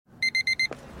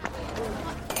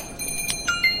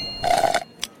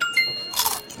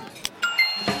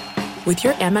With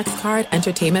your Amex card,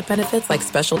 entertainment benefits like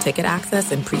special ticket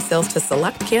access and pre-sales to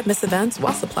select can't-miss events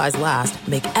while supplies last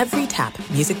make every tap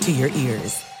music to your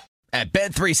ears. At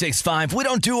Bet365, we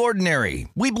don't do ordinary.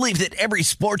 We believe that every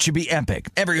sport should be epic.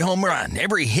 Every home run,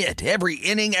 every hit, every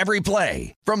inning, every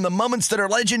play. From the moments that are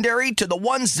legendary to the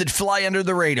ones that fly under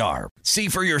the radar. See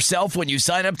for yourself when you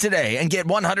sign up today and get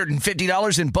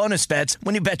 $150 in bonus bets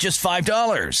when you bet just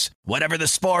 $5. Whatever the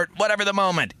sport, whatever the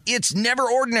moment, it's never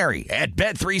ordinary at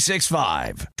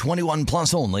Bet365. 21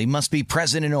 plus only. Must be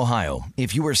present in Ohio.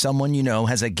 If you or someone you know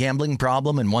has a gambling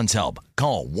problem and wants help,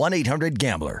 call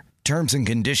 1-800-GAMBLER. Terms and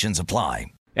conditions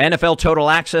apply. NFL Total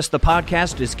Access, the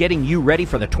podcast, is getting you ready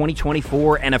for the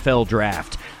 2024 NFL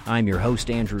Draft. I'm your host,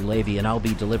 Andrew Levy, and I'll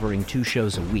be delivering 2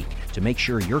 shows a week to make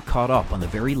sure you're caught up on the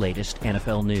very latest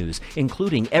NFL news,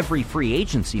 including every free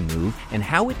agency move and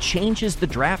how it changes the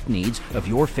draft needs of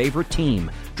your favorite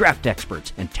team. Draft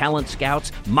experts and talent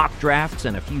scouts, mock drafts,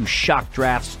 and a few shock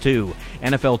drafts, too.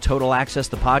 NFL Total Access,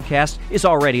 the podcast, is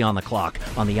already on the clock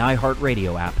on the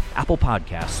iHeartRadio app, Apple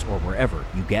Podcasts, or wherever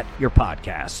you get your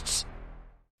podcasts.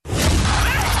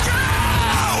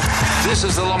 This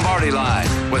is the Lombardi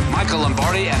Line with Michael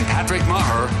Lombardi and Patrick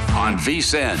Maher on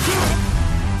VSiN.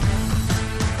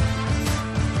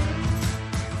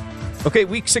 Okay,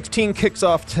 Week 16 kicks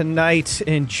off tonight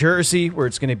in Jersey, where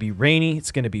it's going to be rainy.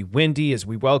 It's going to be windy as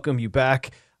we welcome you back.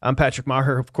 I'm Patrick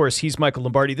Maher. Of course, he's Michael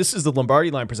Lombardi. This is the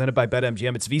Lombardi Line presented by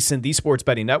BetMGM. It's VSiN, the Sports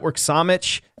Betting Network,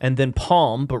 Samich, and then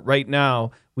Palm. But right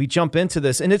now, we jump into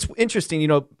this. And it's interesting,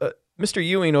 Mr.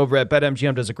 Ewing over at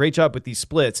BetMGM does a great job with these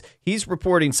splits. He's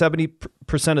reporting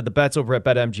 70% of the bets over at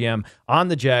BetMGM on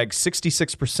the Jags,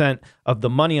 66% of the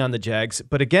money on the Jags.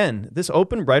 But again, this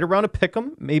opened right around a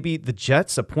pick'em, maybe the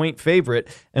Jets, a point favorite,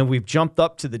 and we've jumped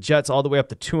up to the Jets all the way up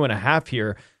to 2.5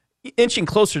 here, inching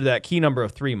closer to that key number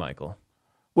of 3, Michael.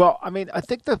 Well, I mean, I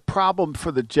think the problem for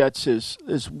the Jets is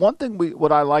one thing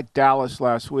what I liked Dallas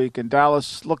last week, and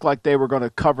Dallas looked like they were going to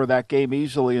cover that game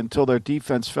easily until their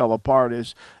defense fell apart,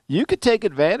 is you could take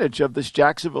advantage of this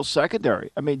Jacksonville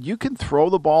secondary. I mean, you can throw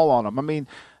the ball on them. I mean,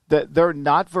 they're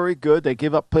not very good. They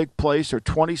give up big plays. They're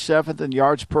 27th in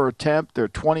yards per attempt. They're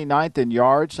 29th in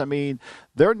yards. I mean,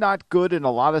 they're not good in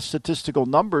a lot of statistical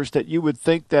numbers that you would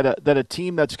think that a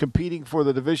team that's competing for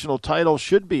the divisional title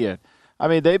should be in. I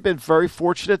mean, they've been very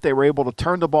fortunate. They were able to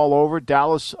turn the ball over.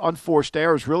 Dallas unforced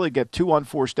errors, really get 2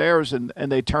 unforced errors, and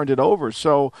they turned it over.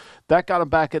 So that got them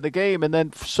back in the game. And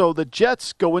then so the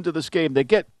Jets go into this game. They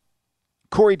get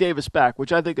Corey Davis back,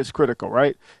 which I think is critical,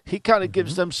 right? He kind of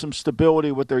gives them some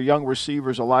stability with their young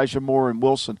receivers, Elijah Moore and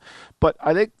Wilson. But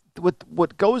I think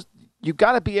what goes – you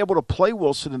got to be able to play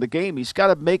Wilson in the game. He's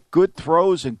got to make good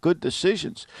throws and good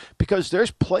decisions because there's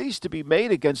plays to be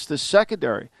made against this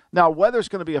secondary. Now, weather's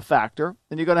going to be a factor,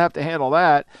 and you're going to have to handle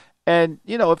that. And,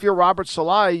 if you're Robert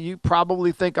Saleh, you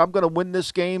probably think, I'm going to win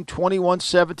this game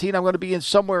 21-17. I'm going to be in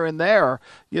somewhere in there,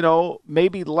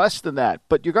 maybe less than that.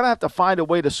 But you're going to have to find a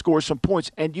way to score some points,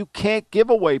 and you can't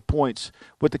give away points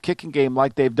with the kicking game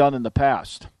like they've done in the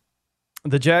past.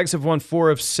 The Jags have won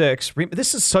 4 of 6.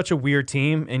 This is such a weird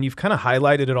team, and you've kind of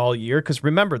highlighted it all year because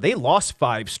remember, they lost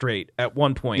 5 straight at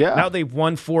one point. Yeah. Now they've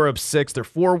won 4 of 6. They're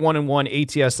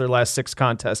 4-1-1 ATS their last 6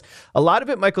 contests. A lot of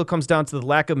it, Michael, comes down to the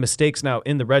lack of mistakes now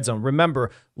in the red zone.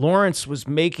 Remember, Lawrence was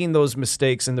making those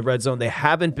mistakes in the red zone. They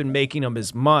haven't been making them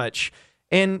as much.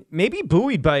 And maybe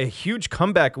buoyed by a huge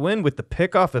comeback win with the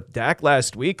pickoff of Dak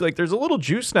last week. Like, there's a little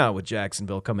juice now with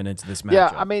Jacksonville coming into this matchup.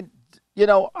 Yeah, I mean,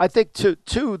 I think,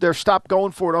 too, they're stopped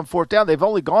going for it on 4th down. They've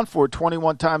only gone for it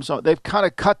 21 times. They've kind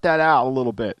of cut that out a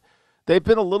little bit. They've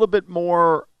been a little bit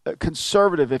more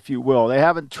conservative, if you will. They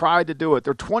haven't tried to do it.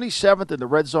 They're 27th in the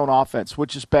red zone offense,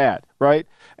 which is bad, right?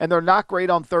 And they're not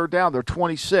great on 3rd down. They're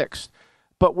 26th.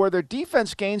 But where their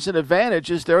defense gains an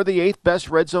advantage is they're the 8th best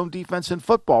red zone defense in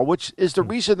football, which is the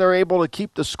reason they're able to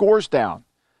keep the scores down.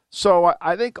 So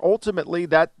I think ultimately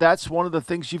that's one of the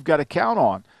things you've got to count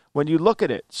on when you look at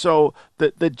it. So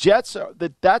the Jets,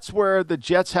 that's where the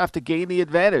Jets have to gain the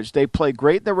advantage. They play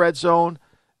great in the red zone,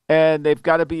 and they've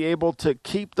got to be able to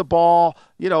keep the ball.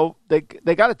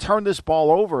 They got to turn this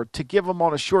ball over to give them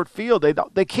on a short field.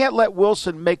 They can't let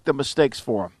Wilson make the mistakes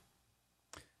for them.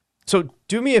 So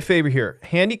do me a favor here.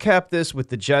 Handicap this with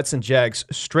the Jets and Jags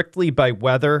strictly by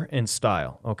weather and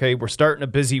style, okay? We're starting a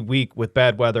busy week with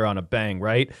bad weather on a bang,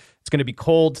 right? It's going to be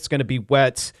cold. It's going to be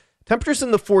wet. Temperatures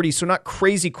in the 40s, so not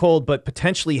crazy cold, but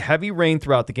potentially heavy rain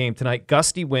throughout the game tonight.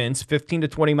 Gusty winds, 15 to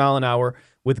 20 mile an hour,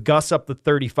 with gusts up to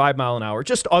 35 mile an hour.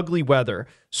 Just ugly weather.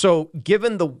 So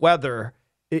given the weather,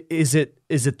 is it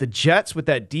the Jets with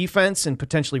that defense and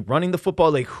potentially running the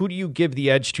football? Like, who do you give the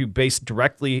edge to based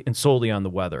directly and solely on the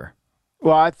weather?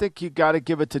 Well, I think you got to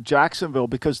give it to Jacksonville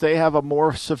because they have a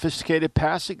more sophisticated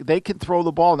passing. They can throw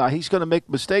the ball. Now he's going to make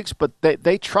mistakes, but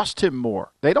they trust him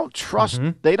more. They don't trust.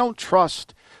 They don't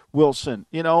trust Wilson.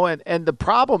 And the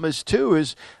problem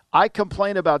is I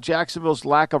complain about Jacksonville's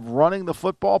lack of running the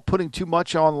football, putting too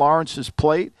much on Lawrence's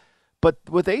plate. But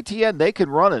with ATN, they can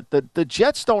run it. The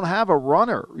Jets don't have a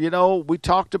runner. We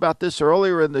talked about this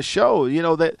earlier in the show.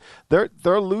 That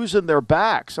they're losing their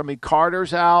backs. I mean,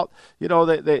 Carter's out.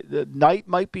 The Knight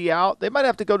might be out. They might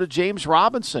have to go to James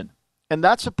Robinson, and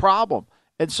that's a problem.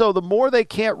 And so the more they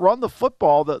can't run the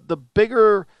football, the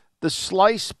bigger the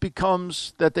slice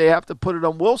becomes that they have to put it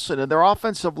on Wilson. And their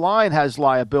offensive line has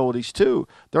liabilities too.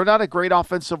 They're not a great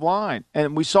offensive line,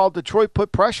 and we saw Detroit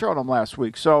put pressure on them last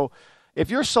week. So if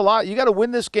you're Salah, you got to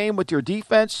win this game with your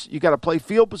defense. You got to play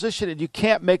field position, and you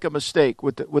can't make a mistake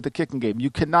with the kicking game. You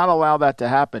cannot allow that to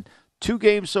happen. 2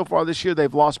 games so far this year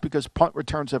they've lost because punt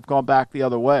returns have gone back the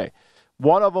other way.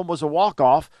 One of them was a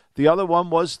walk-off. The other one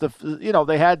was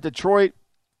they had Detroit.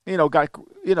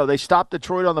 They stopped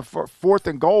Detroit on the 4th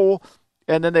and goal,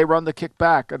 and then they run the kick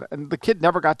back, and the kid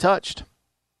never got touched.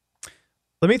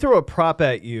 Let me throw a prop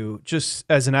at you just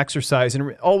as an exercise.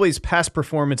 And always past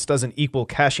performance doesn't equal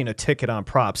cashing a ticket on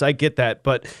props. I get that.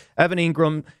 But Evan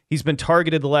Ingram, he's been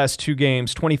targeted the last 2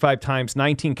 games, 25 times,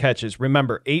 19 catches.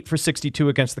 Remember, 8 for 62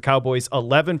 against the Cowboys,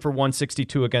 11 for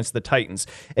 162 against the Titans.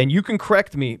 And you can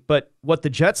correct me, but what the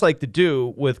Jets like to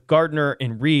do with Gardner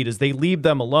and Reed is they leave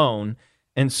them alone.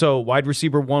 And so wide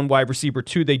receiver 1, wide receiver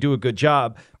 2, they do a good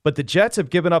job. But the Jets have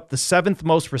given up the 7th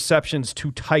most receptions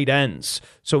to tight ends.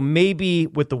 So maybe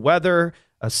with the weather,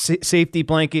 a safety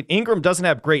blanket, Ingram doesn't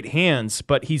have great hands,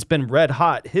 but he's been red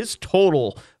hot. His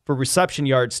total for reception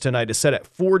yards tonight is set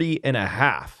at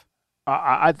 40.5.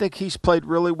 I think he's played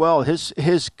really well.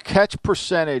 His catch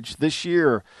percentage this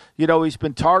year, he's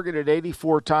been targeted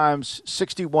 84 times,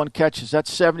 61 catches.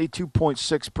 That's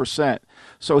 72.6%.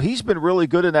 So he's been really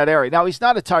good in that area. Now, he's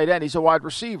not a tight end. He's a wide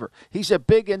receiver. He's a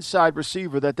big inside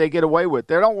receiver that they get away with.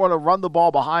 They don't want to run the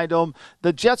ball behind him.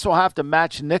 The Jets will have to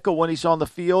match nickel when he's on the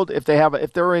field. If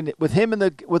they're in with him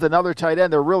with another tight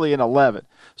end, they're really in 11.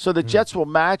 So the Jets will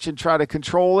match and try to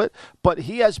control it. But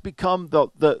he has become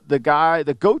the guy,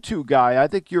 the go-to guy. I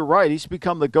think you're right. He's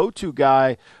become the go-to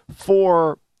guy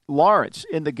for Lawrence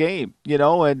in the game,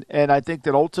 and I think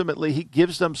that ultimately he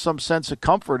gives them some sense of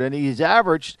comfort, and he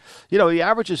averages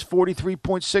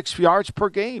 43.6 yards per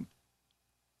game.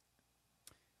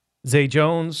 Zay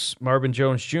Jones, Marvin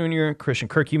Jones Jr., Christian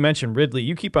Kirk, you mentioned Ridley.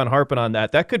 You keep on harping on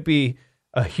that. That could be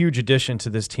a huge addition to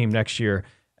this team next year.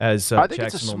 I think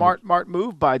it's a smart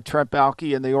move by Trent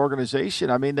Baalke and the organization.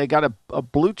 I mean, they got a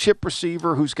blue-chip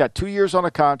receiver who's got 2 years on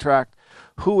a contract,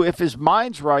 who, if his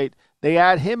mind's right, they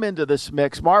add him into this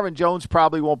mix. Marvin Jones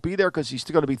probably won't be there because he's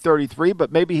still going to be 33,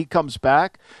 but maybe he comes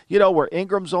back, where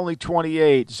Ingram's only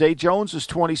 28, Zay Jones is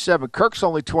 27, Kirk's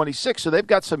only 26, so they've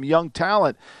got some young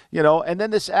talent, and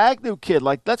then this Agnew kid,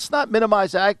 let's not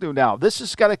minimize Agnew now. This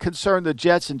has got to concern the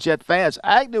Jets and Jet fans.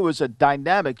 Agnew is a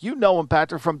dynamic. You know him,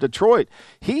 Patrick, from Detroit.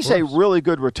 He's a really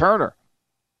good returner.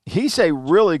 It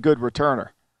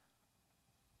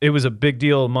was a big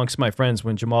deal amongst my friends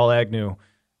when Jamal Agnew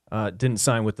didn't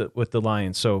sign with the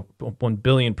Lions, so 1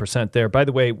 billion% there. By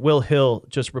the way, Will Hill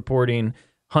just reporting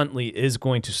Huntley is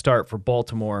going to start for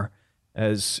Baltimore,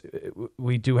 as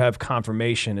we do have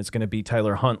confirmation it's going to be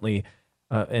Tyler Huntley.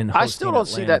 I still don't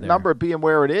see that number being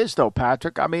where it is, though,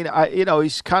 Patrick. I mean,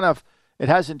 he's kind of it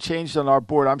hasn't changed on our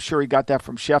board. I'm sure he got that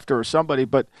from Schefter or somebody,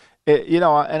 but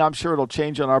and I'm sure it'll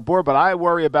change on our board. But I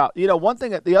worry about the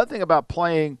other thing about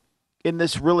playing in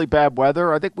this really bad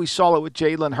weather, I think we saw it with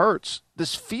Jalen Hurts.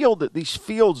 These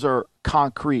fields are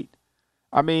concrete.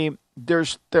 I mean, they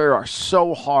are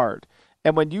so hard.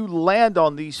 And when you land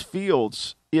on these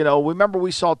fields, remember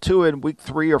we saw Tua in week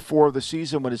 3 or 4 of the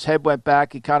season when his head went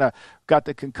back, he kind of got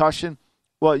the concussion.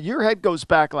 Well, your head goes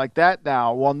back like that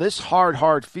now. Well, on this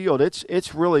hard field,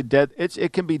 it's really dead.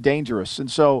 It can be dangerous.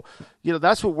 And so,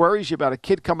 that's what worries you about a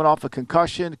kid coming off a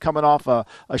concussion, coming off a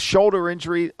shoulder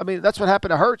injury. I mean, that's what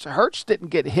happened to Hurts. Hurts didn't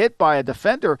get hit by a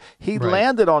defender. He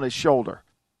landed on his shoulder.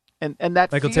 And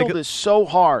that Michael, field is so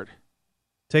hard.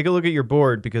 Take a look at your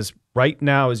board, because right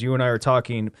now, as you and I are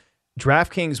talking,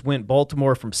 DraftKings went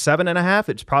Baltimore from 7.5.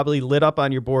 It's probably lit up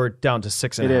on your board down to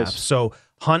 6.5. It is. So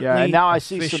Huntley, yeah, and now I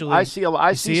see some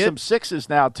 6s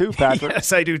now too, Patrick.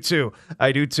 Yes, I do too.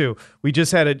 We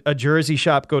just had a jersey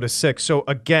shop go to 6. So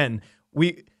again,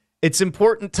 it's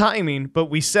important timing, but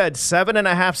we said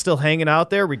 7.5 still hanging out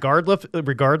there,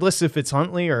 regardless if it's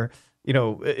Huntley or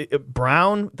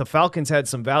Brown, the Falcons had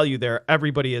some value there.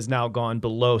 Everybody has now gone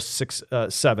below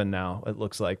 6-7 now, it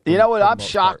looks like. You know what I'm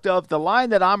shocked of? The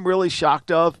line that I'm really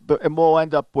shocked of, and we'll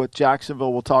end up with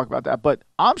Jacksonville, we'll talk about that, but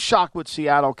I'm shocked with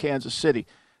Seattle, Kansas City,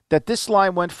 that this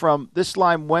line went from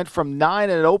 9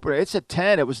 in an opener. It's at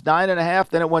 10. It was 9.5,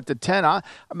 then it went to 10. I mean,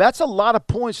 that's a lot of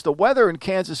points. The weather in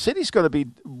Kansas City is going to be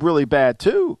really bad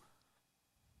too.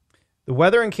 The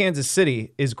weather in Kansas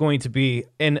City is going to be,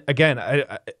 and again,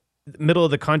 middle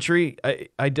of the country,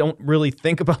 I don't really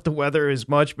think about the weather as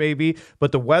much maybe,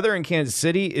 but the weather in Kansas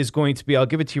City is going to be, I'll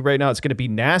give it to you right now, it's going to be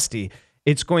nasty.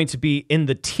 It's going to be in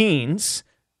the teens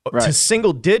to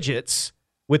single digits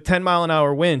with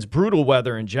 10-mile-an-hour winds, brutal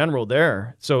weather in general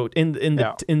there. So in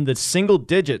the single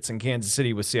digits in Kansas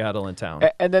City with Seattle in town.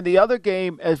 And then the other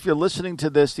game, if you're listening to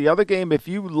this, if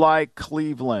you like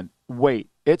Cleveland, wait,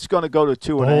 it's going to go to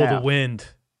 2.5. Oh, the wind.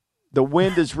 The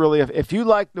wind is really, if you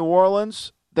like New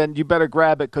Orleans, then you better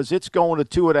grab it because it's going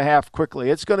to 2.5 quickly.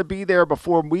 It's going to be there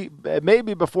before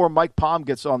Mike Palm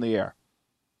gets on the air.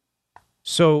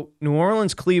 So New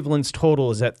Orleans Cleveland's total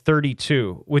is at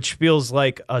 32, which feels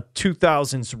like a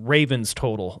 2000s Ravens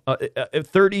total.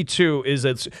 32 is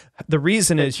the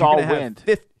reason is you're going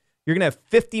to have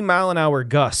 50-mile-an-hour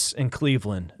gusts in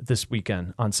Cleveland this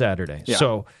weekend on Saturday. Yeah.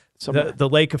 So the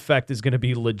lake effect is going to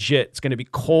be legit. It's going to be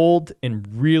cold and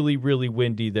really, really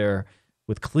windy there,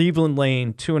 with Cleveland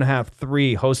laying 2.5,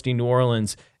 3 hosting New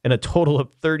Orleans, and a total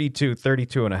of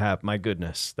 32.5. My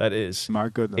goodness, that is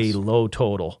a low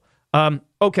total.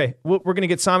 Okay, we're going to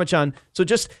get Samich on. So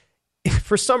just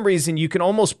for some reason, you can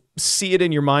almost see it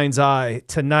in your mind's eye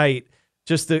tonight,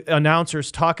 just the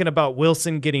announcers talking about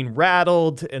Wilson getting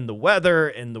rattled and the weather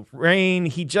and the rain.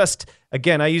 He just,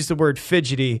 again, I used the word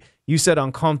fidgety. You said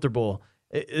uncomfortable.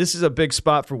 This is a big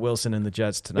spot for Wilson and the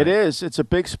Jets tonight. It is. It's a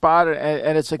big spot,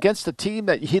 and it's against a team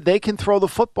that they can throw the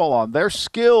football on. Their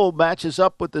skill matches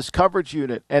up with this coverage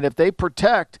unit, and if they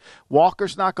protect,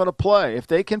 Walker's not going to play. If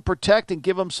they can protect and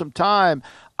give him some time,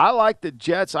 I like the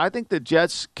Jets. I think the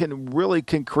Jets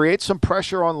can create some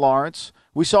pressure on Lawrence.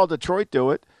 We saw Detroit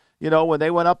do it. When they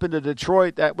went up into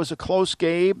Detroit, that was a close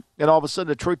game, and all of a sudden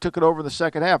Detroit took it over in the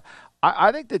second half.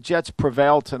 I think the Jets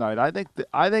prevail tonight. I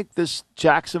think this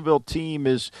Jacksonville team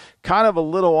is kind of a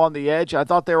little on the edge. I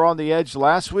thought they were on the edge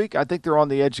last week. I think they're on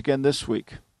the edge again this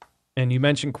week. And you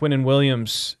mentioned Quinnen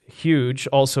Williams, huge.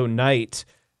 Also Knight,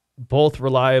 both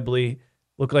reliably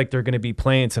look like they're going to be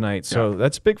playing tonight. So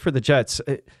that's big for the Jets.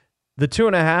 The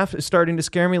 2.5 is starting to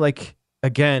scare me. Like,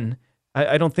 again,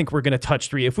 I don't think we're going to touch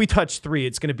 3. If we touch 3,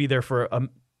 it's going to be there for a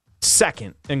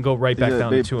second and go right back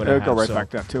down to 2.5. Go right back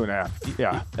down 2.5.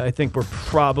 Yeah. I think we're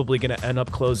probably going to end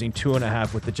up closing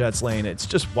 2.5 with the Jets laying it. It's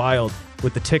just wild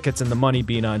with the tickets and the money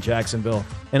being on Jacksonville.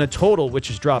 And a total which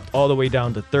has dropped all the way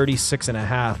down to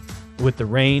 36.5 with the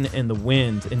rain and the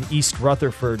wind in East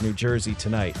Rutherford, New Jersey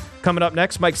tonight. Coming up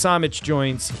next, Mike Samich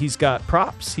joins. He's got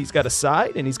props, he's got a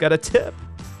side, and he's got a tip.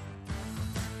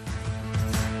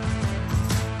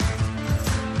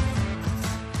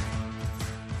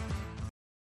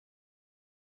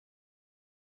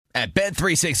 At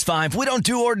Bet365, we don't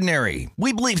do ordinary.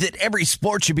 We believe that every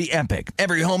sport should be epic.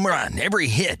 Every home run, every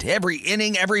hit, every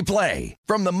inning, every play.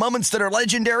 From the moments that are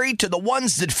legendary to the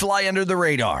ones that fly under the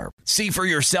radar. See for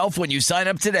yourself when you sign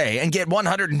up today and get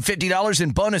 $150 in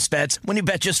bonus bets when you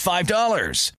bet just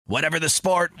 $5. Whatever the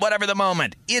sport, whatever the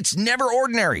moment, it's never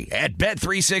ordinary at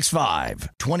Bet365.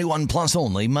 21 plus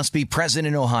only. Must be present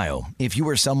in Ohio. If you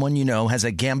or someone you know has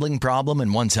a gambling problem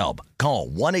and wants help, call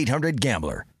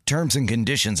 1-800-GAMBLER. Terms and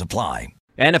conditions apply.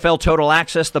 NFL Total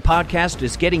Access, the podcast,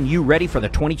 is getting you ready for the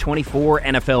 2024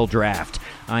 NFL Draft.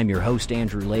 I'm your host,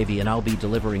 Andrew Levy, and I'll be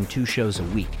delivering 2 shows a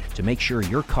week to make sure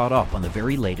you're caught up on the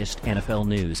very latest NFL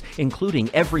news, including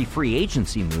every free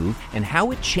agency move and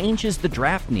how it changes the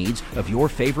draft needs of your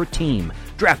favorite team.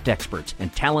 Draft experts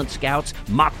and talent scouts,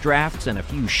 mock drafts, and a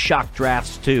few shock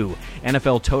drafts, too.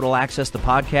 NFL Total Access, the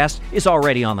podcast, is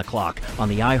already on the clock on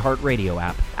the iHeartRadio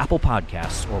app, Apple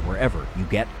Podcasts, or wherever you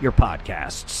get your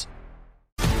podcasts.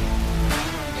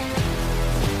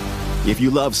 If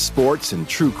you love sports and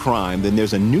true crime, then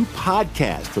there's a new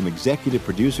podcast from executive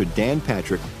producer Dan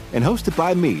Patrick and hosted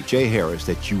by me, Jay Harris,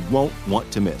 that you won't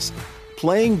want to miss.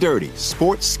 Playing Dirty: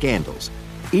 Sports Scandals.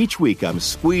 Each week, I'm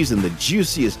squeezing the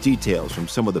juiciest details from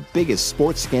some of the biggest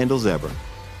sports scandals ever.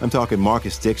 I'm talking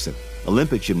Marcus Dixon,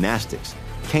 Olympic gymnastics,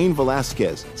 Cain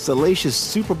Velasquez, salacious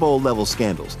Super Bowl-level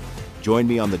scandals. Join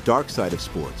me on the dark side of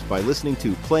sports by listening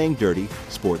to Playing Dirty: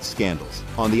 Sports Scandals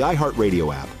on the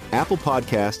iHeartRadio app, Apple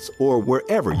Podcasts, or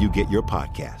wherever you get your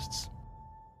podcasts.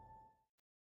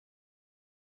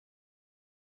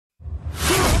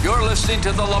 You're listening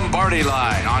to the Lombardi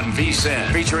Line on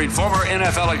VSiN, featuring former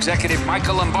NFL executive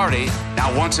Michael Lombardi.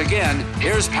 Now, once again,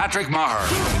 here's Patrick Maher.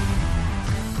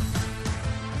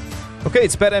 Okay,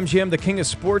 it's BetMGM, the king of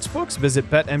sportsbooks. Visit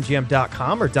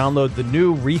BetMGM.com or download the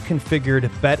new reconfigured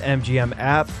BetMGM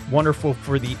app. Wonderful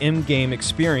for the in-game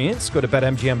experience. Go to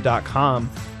BetMGM.com.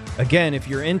 Again, if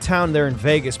you're in town there in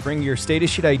Vegas, bring your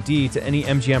state-issued ID to any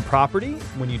MGM property.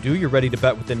 When you do, you're ready to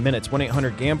bet within minutes.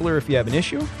 1-800-GAMBLER if you have an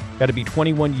issue. Got to be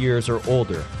 21 years or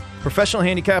older. Professional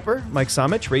handicapper Mike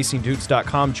Somich,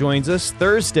 RacingDudes.com, joins us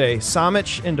Thursday.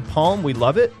 Somich into Palm, we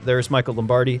love it. There's Michael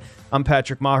Lombardi. I'm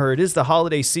Patrick Maher. It is the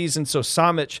holiday season, so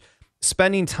Somich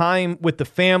spending time with the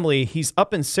family. He's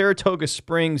up in Saratoga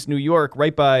Springs, New York,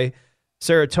 right by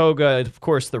Saratoga, of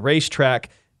course, the racetrack.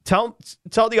 Tell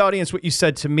the audience what you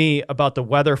said to me about the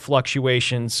weather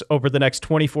fluctuations over the next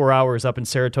 24 hours up in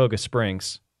Saratoga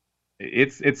Springs.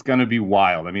 It's going to be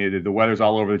wild. I mean, the weather's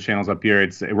all over the channels up here.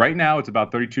 Right now it's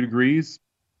about 32 degrees,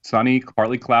 sunny,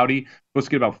 partly cloudy. Supposed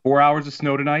to get about 4 hours of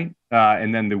snow tonight,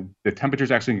 and then the temperature's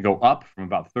actually going to go up from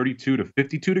about 32 to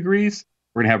 52 degrees.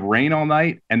 We're going to have rain all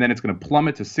night, and then it's going to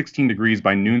plummet to 16 degrees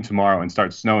by noon tomorrow and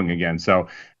start snowing again. So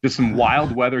just some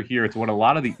wild weather here. It's what a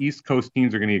lot of the East Coast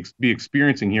teams are going to be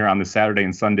experiencing here on the Saturday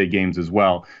and Sunday games as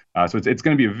well. So it's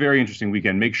going to be a very interesting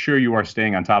weekend. Make sure you are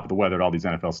staying on top of the weather at all these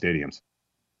NFL stadiums.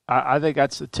 I think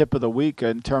that's the tip of the week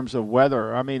in terms of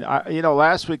weather. I mean,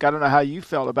 last week, I don't know how you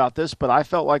felt about this, but I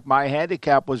felt like my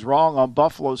handicap was wrong on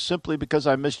Buffalo simply because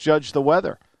I misjudged the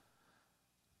weather.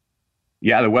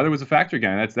 Yeah, the weather was a factor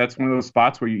again. That's one of those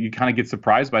spots where you kind of get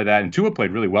surprised by that. And Tua played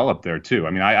really well up there, too.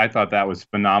 I mean, I thought that was a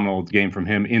phenomenal game from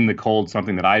him in the cold,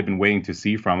 something that I had been waiting to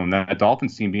see from him. That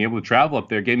Dolphins team being able to travel up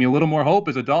there gave me a little more hope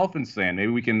as a Dolphins fan.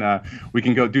 Maybe we can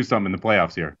go do something in the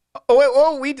playoffs here.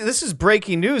 This is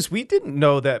breaking news. We didn't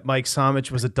know that Mike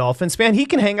Somich was a Dolphins fan. He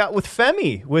can hang out with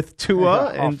Femi, with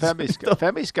Tua. And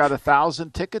Femi's got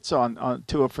 1,000 tickets on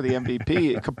Tua for the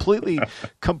MVP.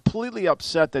 completely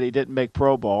upset that he didn't make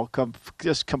Pro Bowl.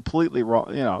 Just completely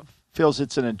wrong. Feels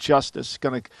it's an injustice.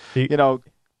 Going to,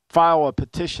 file a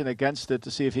petition against it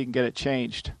to see if he can get it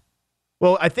changed.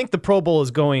 Well, I think the Pro Bowl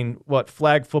is going,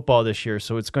 flag football this year,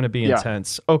 so it's going to be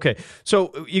intense. Okay,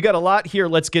 so you got a lot here.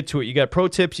 Let's get to it. You got pro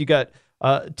tips. You got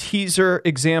teaser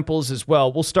examples as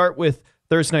well. We'll start with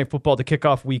Thursday Night Football to kick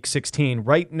off Week 16.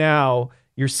 Right now,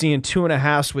 you're seeing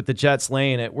 2.5 with the Jets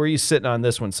laying it. Where are you sitting on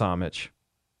this one, Somich?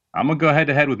 I'm going to go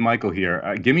head-to-head with Michael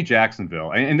here. Give me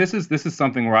Jacksonville. And this is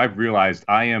something where I've realized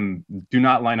do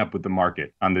not line up with the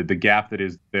market on the gap that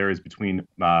is between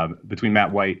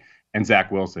Matt White and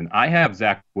Zach Wilson. I have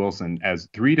Zach Wilson as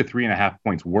 3 to 3.5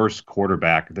 points worse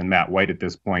quarterback than Matt White at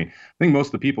this point. I think most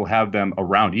of the people have them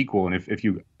around equal, and if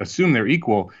you assume they're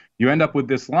equal, you end up with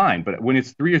this line. But when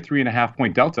it's 3 or 3.5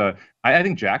 point delta, I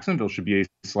think Jacksonville should be a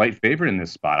slight favorite in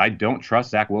this spot. I don't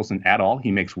trust Zach Wilson at all.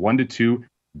 He makes 1 to 2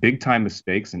 big-time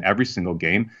mistakes in every single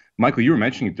game. Michael, you were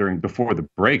mentioning it before the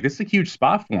break. This is a huge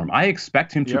spot for him. I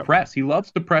expect him to press. He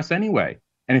loves to press anyway.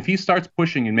 And if he starts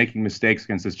pushing and making mistakes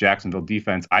against this Jacksonville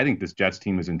defense, I think this Jets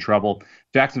team is in trouble.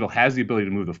 Jacksonville has the ability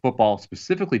to move the football,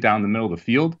 specifically down the middle of the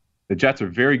field. The Jets are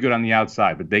very good on the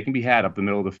outside, but they can be had up the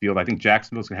middle of the field. I think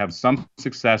Jacksonville's going to have some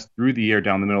success through the air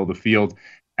down the middle of the field.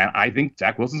 And I think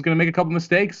Zach Wilson's going to make a couple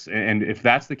mistakes. And if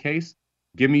that's the case,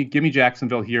 give me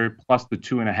Jacksonville here, plus the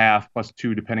 2.5, plus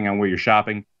 2, depending on where you're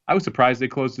shopping. I was surprised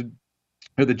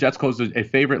the Jets closed a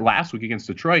favorite last week against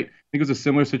Detroit. I think it was a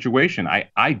similar situation.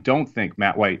 I don't think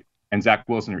Matt White and Zach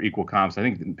Wilson are equal comps. I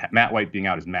think Matt White being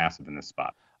out is massive in this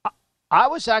spot. I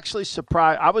was actually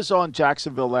surprised. I was on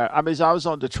Jacksonville. I was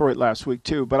on Detroit last week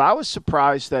too, but I was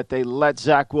surprised that they let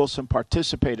Zach Wilson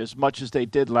participate as much as they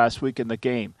did last week in the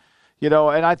game.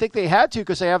 And I think they had to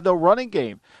because they have no running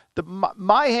game.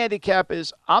 My handicap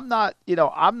is I'm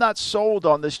not sold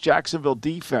on this Jacksonville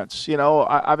defense.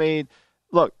 I mean,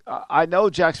 look, I know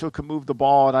Jacksonville can move the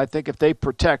ball, and I think if they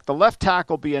protect, the left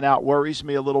tackle being out worries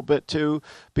me a little bit too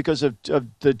because of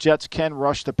the Jets can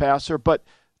rush the passer. But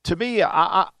to me,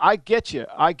 I get you.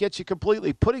 I get you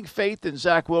completely. Putting faith in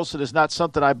Zach Wilson is not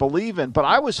something I believe in, but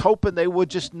I was hoping they would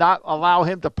just not allow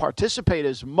him to participate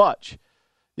as much.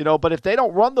 But if they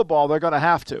don't run the ball, they're going to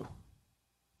have to.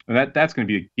 And that's going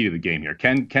to be a key to the game here.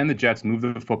 Can the Jets move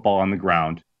the football on the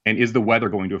ground? And is the weather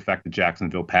going to affect the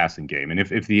Jacksonville passing game? And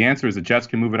if the answer is the Jets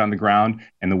can move it on the ground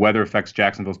and the weather affects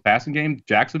Jacksonville's passing game,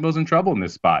 Jacksonville's in trouble in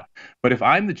this spot. But if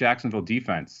I'm the Jacksonville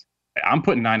defense, I'm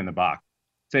putting 9 in the box,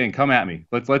 saying, come at me.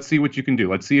 Let's see what you can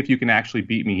do. Let's see if you can actually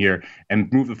beat me here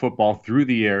and move the football through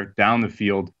the air, down the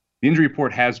field. The injury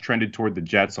report has trended toward the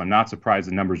Jets, so I'm not surprised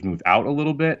the numbers moved out a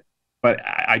little bit. But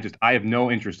I have no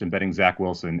interest in betting Zach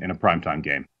Wilson in a primetime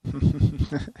game.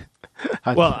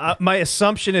 Well, my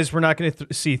assumption is we're not going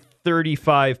to see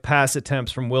 35 pass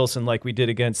attempts from Wilson like we did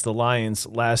against the Lions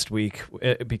last week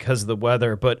because of the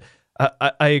weather, but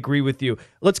I agree with you.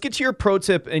 Let's get to your pro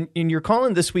tip, and you're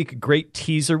calling this week a great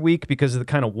teaser week because of the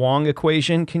kind of Wong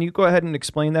equation. Can you go ahead and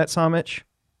explain that, Samich?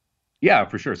 Yeah,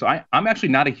 for sure. So I'm actually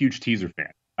not a huge teaser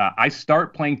fan. I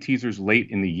start playing teasers late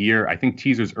in the year. I think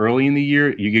teasers early in the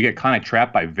year, you get kind of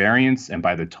trapped by variance and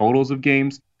by the totals of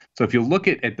games. So if you look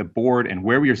at the board and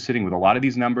where we are sitting with a lot of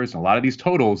these numbers and a lot of these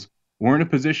totals, we're in a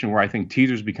position where I think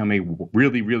teasers become a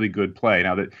really, really good play.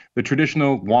 Now, the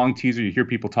traditional long teaser, you hear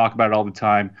people talk about it all the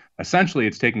time. Essentially,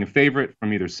 it's taking a favorite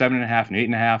from either 7.5 and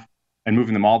 8.5 and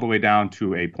moving them all the way down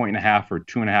to a 1.5 or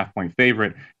 2.5 point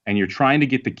favorite. And you're trying to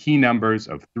get the key numbers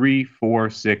of 3, 4,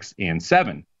 6, and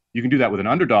 7. You can do that with an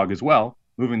underdog as well,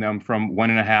 moving them from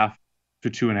 1.5 to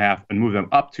 2.5 and move them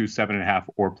up to 7.5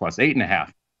 or plus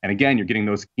 8.5. And again, you're getting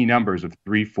those key numbers of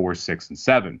 3, 4, 6, and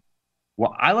 7.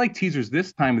 Well, I like teasers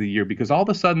this time of the year because all of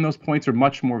a sudden those points are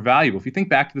much more valuable. If you think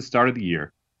back to the start of the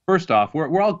year, first off,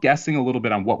 we're all guessing a little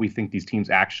bit on what we think these teams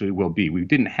actually will be. We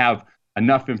didn't have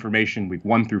enough information week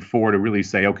 1 through 4 to really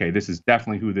say, okay, this is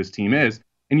definitely who this team is.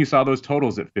 And you saw those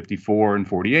totals at 54 and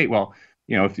 48. Well,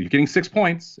 if you're getting 6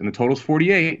 points and the total's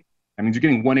 48, that means you're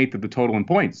getting 1/8 of the total in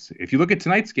points. If you look at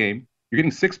tonight's game, you're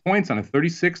getting 6 points on a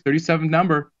 36, 37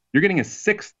 number. You're getting a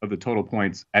 1/6 of the total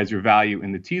points as your value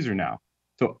in the teaser now.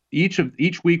 So each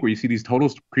week where you see these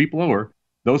totals creep lower,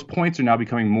 those points are now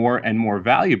becoming more and more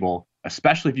valuable,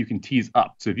 especially if you can tease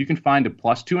up. So if you can find a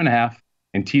plus 2.5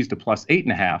 and tease to plus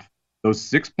 8.5, those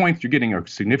 6 points you're getting are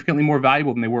significantly more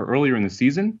valuable than they were earlier in the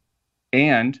season.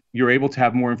 And you're able to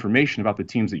have more information about the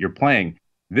teams that you're playing.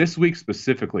 This week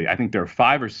specifically, I think there are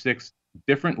 5 or 6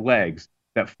 different legs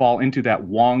that fall into that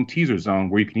Wong teaser zone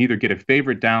where you can either get a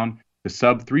favorite down to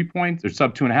sub 3 points or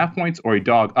sub 2.5 points or a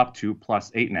dog up to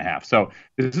plus 8.5. So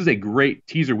this is a great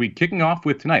teaser week kicking off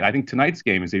with tonight. I think tonight's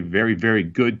game is a very, very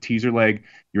good teaser leg.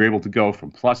 You're able to go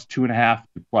from plus 2.5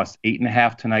 to plus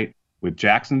 8.5 tonight with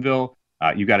Jacksonville.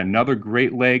 You got another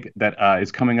great leg that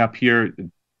is coming up here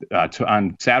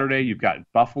on Saturday. You've got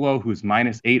Buffalo, who's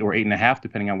 -8 or 8.5,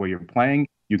 depending on where you're playing.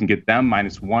 You can get them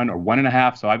 -1 or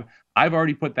 1.5. So I've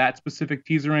already put that specific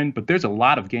teaser in, but there's a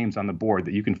lot of games on the board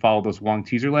that you can follow those Wong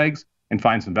teaser legs and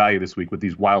find some value this week with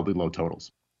these wildly low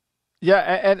totals. Yeah,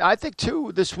 and I think,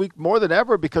 too, this week more than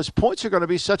ever because points are going to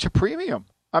be such a premium.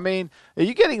 I mean, are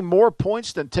you getting more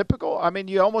points than typical? I mean,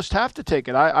 you almost have to take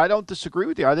it. I don't disagree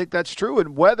with you. I think that's true.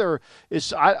 And weather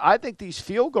is, I think these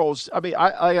field goals, I mean,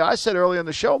 I said earlier in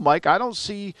the show, Mike, I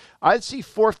see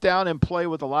 4th down in play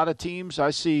with a lot of teams.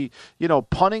 I see,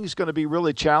 punting is going to be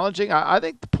really challenging. I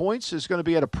think the points is going to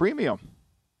be at a premium.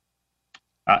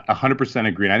 100%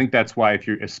 agree. And I think that's why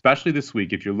especially this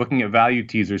week, if you're looking at value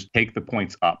teasers, take the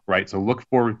points up, right? So look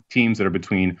for teams that are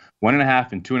between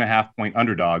 1.5 and 2.5 point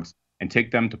underdogs and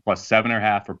take them to plus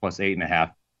 7.5 or plus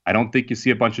 8.5. I don't think you see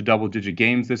a bunch of double-digit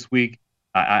games this week.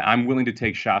 I'm willing to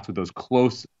take shots with those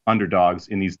close underdogs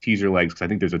in these teaser legs because I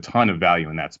think there's a ton of value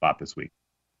in that spot this week.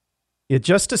 Yeah,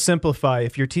 just to simplify,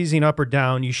 if you're teasing up or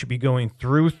down, you should be going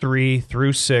through 3,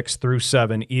 through 6, through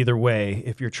 7, either way.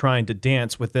 If you're trying to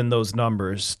dance within those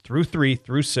numbers, through 3,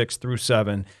 through 6, through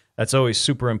 7, that's always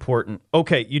super important.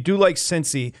 Okay, you do like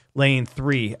Cincy laying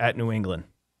 3 at New England.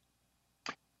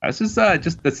 This is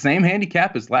just the same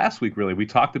handicap as last week, really. We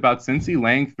talked about Cincy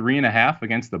laying 3.5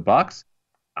 against the Bucs.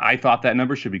 I thought that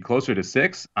number should be closer to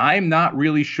 6. I'm not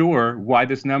really sure why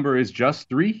this number is just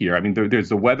 3 here. I mean, there's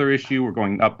the weather issue. We're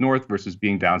going up north versus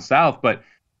being down south, but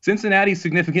Cincinnati's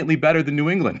significantly better than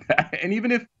New England. And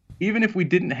even if we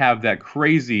didn't have that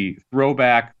crazy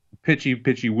throwback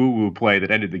pitchy woo-woo play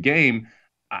that ended the game,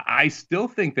 I still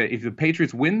think that if the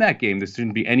Patriots win that game, this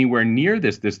shouldn't be anywhere near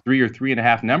this 3 or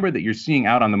 3.5 number that you're seeing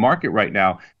out on the market right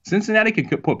now. Cincinnati can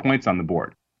put points on the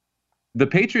board. The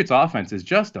Patriots offense is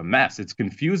just a mess. It's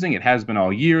confusing. It has been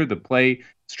all year. The play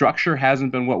structure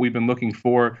hasn't been what we've been looking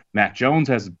for. Matt Jones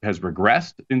has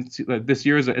regressed this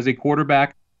year as a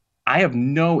quarterback. I have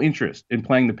no interest in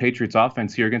playing the Patriots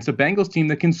offense here against a Bengals team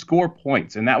that can score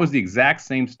points. And that was the exact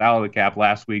same style of the cap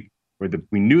last week, where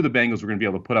we knew the Bengals were going to be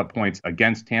able to put up points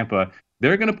against Tampa.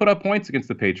 They're going to put up points against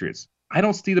the Patriots. I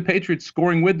don't see the Patriots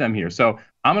scoring with them here. So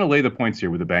I'm going to lay the points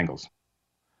here with the Bengals.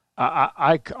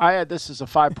 I had this as a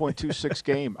 5.26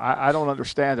 game. I don't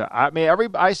understand it. I mean,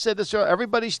 I said this earlier,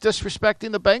 everybody's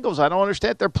disrespecting the Bengals. I don't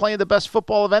understand. They're playing the best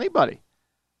football of anybody.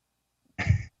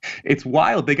 It's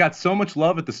wild. They got so much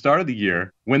love at the start of the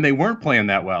year when they weren't playing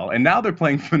that well. And now they're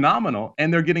playing phenomenal,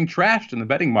 and they're getting trashed in the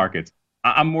betting markets.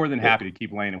 I'm more than happy to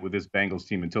keep laying it with this Bengals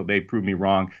team until they prove me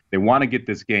wrong. They want to get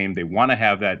this game. They want to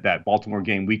have that Baltimore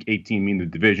game, Week 18, mean the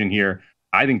division here.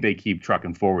 I think they keep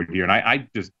trucking forward here, and I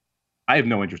have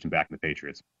no interest in backing the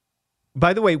Patriots.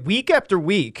 By the way, week after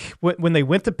week, when they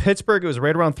went to Pittsburgh, it was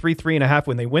right around 3.5.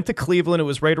 When they went to Cleveland, it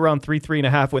was right around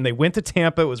 3.5. When they went to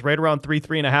Tampa, it was right around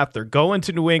 3.5. They're going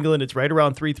to New England, it's right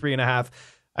around 3.5.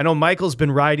 I know Michael's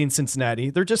been riding Cincinnati.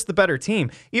 They're just the better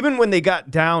team. Even when they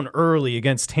got down early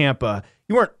against Tampa,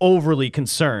 you weren't overly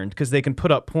concerned because they can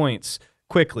put up points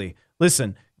quickly.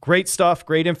 Listen, great stuff,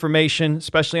 great information,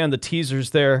 especially on the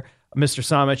teasers there, Mr.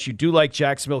 Samich. You do like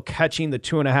Jacksonville catching the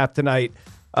 2.5 tonight.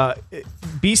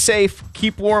 Be safe.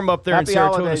 Keep warm up there happy in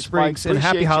Saratoga holidays, Springs. Mike. And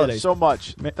happy holidays. You so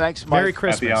much. Thanks, Mike. Merry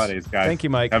Christmas. Happy holidays, guys. Thank you,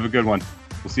 Mike. Have a good one.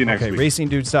 We'll see you next week.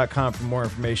 RacingDudes.com for more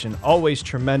information. Always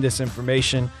tremendous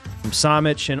information from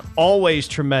Samich, and always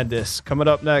tremendous. Coming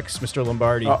up next, Mr.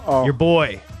 Lombardi, your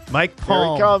boy, Mike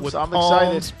Palm. Here he comes. With I'm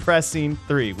Palms excited. Pressing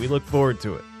 3. We look forward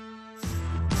to it.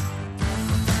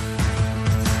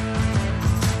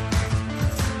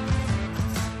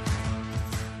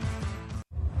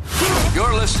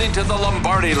 You're listening to the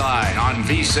Lombardi Line on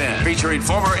VSiN, featuring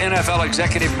former NFL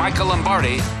executive Michael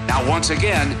Lombardi. Now, once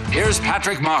again, here's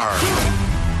Patrick Maher.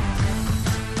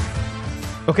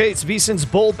 Okay, it's VSiN's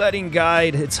Bull Betting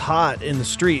Guide. It's hot in the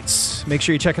streets. Make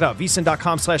sure you check it out.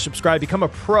 VSiN.com/subscribe. Become a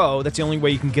pro. That's the only way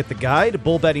you can get the guide.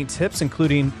 Bull betting tips,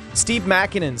 including Steve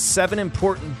Makinen's 7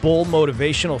 important bull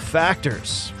motivational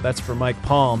factors. That's for Mike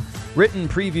Palm. Written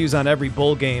previews on every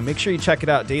bull game. Make sure you check it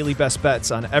out. Daily best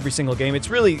bets on every single game. It's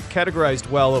really categorized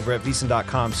well over at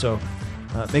VSiN.com, so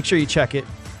make sure you check it.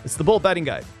 It's the Bull Betting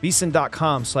Guide.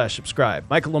 VSiN.com/subscribe.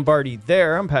 Michael Lombardi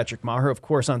there. I'm Patrick Maher. Of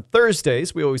course, on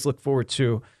Thursdays, we always look forward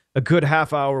to a good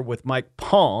half hour with Mike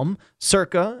Palm,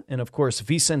 Circa, and of course,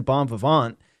 VSiN Bon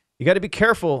Vivant. You got to be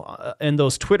careful in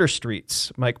those Twitter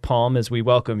streets, Mike Palm, as we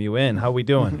welcome you in. How we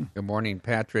doing? Good morning,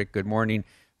 Patrick. Good morning,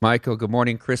 Michael. Good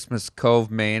morning, Christmas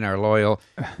Cove, Maine, our loyal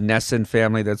Nesson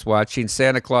family that's watching.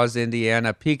 Santa Claus,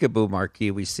 Indiana, Peekaboo Marquee,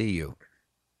 we see you.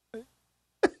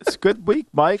 It's a good week,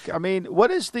 Mike. I mean,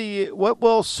 what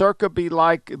will Circa be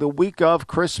like the week of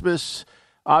Christmas?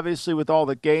 Obviously, with all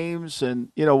the games,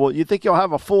 and you think you'll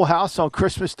have a full house on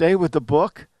Christmas Day with the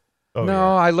book? Oh, no,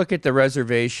 yeah. I look at the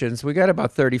reservations. We got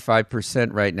about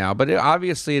 35% right now, but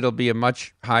obviously it'll be a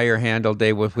much higher handle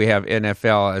day if we have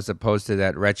NFL as opposed to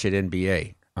that wretched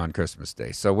NBA on Christmas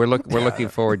Day. So we're looking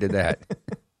forward to that.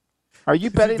 Are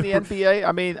you betting the NBA?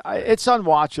 I mean, it's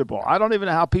unwatchable. I don't even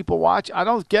know how people watch. I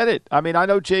don't get it. I mean, I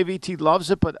know JVT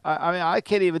loves it, but I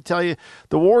can't even tell you.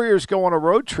 The Warriors go on a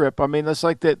road trip. I mean, it's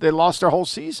like they lost their whole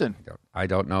season. I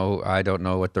don't know. I don't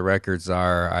know what the records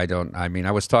are. I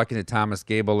was talking to Thomas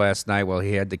Gable last night while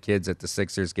he had the kids at the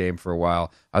Sixers game for a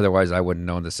while. Otherwise, I wouldn't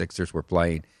know the Sixers were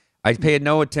playing. I paid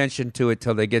no attention to it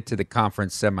till they get to the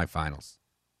conference semifinals.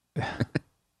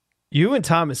 You and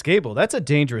Thomas Gable, that's a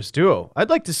dangerous duo. I'd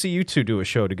like to see you two do a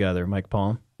show together, Mike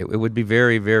Palm. It would be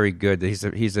very, very good.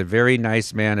 He's a very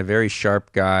nice man, a very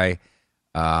sharp guy.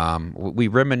 We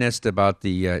reminisced about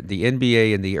the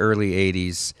NBA in the early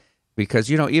 80s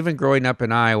because, even growing up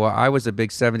in Iowa, I was a big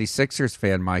 76ers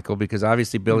fan, Michael, because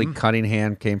obviously Billy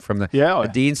Cunningham came from the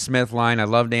Dean Smith line. I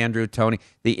loved Andrew Toney.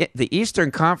 The Eastern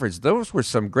Conference, those were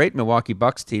some great Milwaukee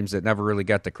Bucks teams that never really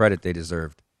got the credit they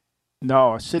deserved.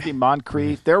 No, Sidney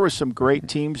Moncrief. There were some great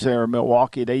teams there in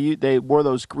Milwaukee. They wore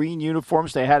those green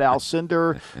uniforms. They had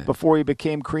Alcindor before he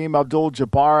became Kareem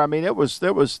Abdul-Jabbar. I mean,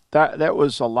 that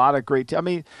was a lot of great. I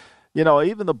mean,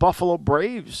 even the Buffalo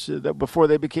Braves before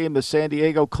they became the San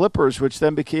Diego Clippers, which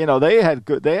then became. They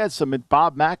had some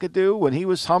Bob McAdoo when he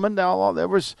was humming down.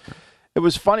 It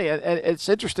was funny, and it's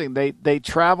interesting. They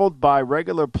traveled by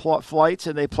regular flights,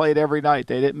 and they played every night.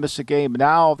 They didn't miss a game.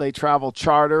 Now they travel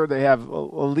charter. They have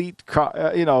elite,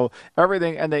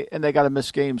 everything, and they got to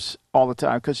miss games all the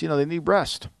time because they need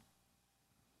rest.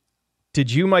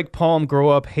 Did you, Mike Palm, grow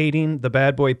up hating the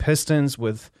bad boy Pistons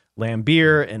with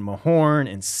Lambeer and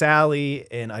Mahorn and Sally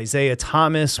and Isaiah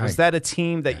Thomas? Was that a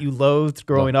team that you loathed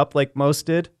growing up like most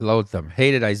did? Loathed them.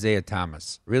 Hated Isaiah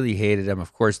Thomas. Really hated him.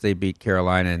 Of course, they beat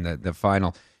Carolina in the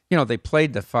final. They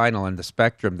played the final in the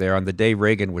Spectrum there on the day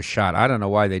Reagan was shot. I don't know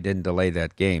why they didn't delay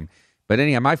that game. But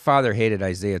anyhow, my father hated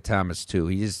Isaiah Thomas too.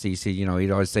 He said,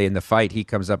 he'd always say in the fight, he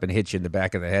comes up and hits you in the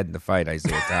back of the head in the fight,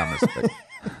 Isaiah Thomas. But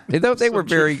they were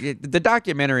the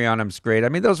documentary on him's great. I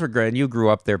mean, those were great. And you grew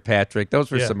up there, Patrick. Those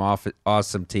were some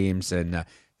awesome teams, and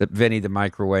Vinny the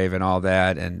Microwave and all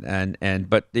that.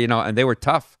 But they were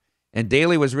tough. And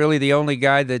Daly was really the only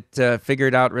guy that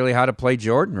figured out really how to play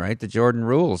Jordan, right? The Jordan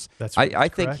rules. I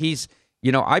think he's,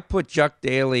 I put Chuck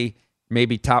Daly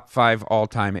maybe top 5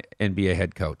 all-time NBA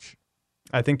head coach.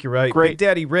 I think you're right. Great. Big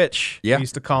Daddy Rich. Yeah. We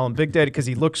used to call him Big Daddy because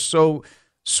he looked so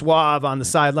suave on the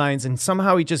sidelines, and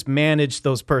somehow he just managed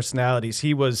those personalities.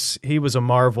 He was a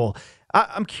marvel.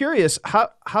 I'm curious,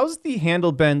 how's the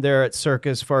handle been there at Circa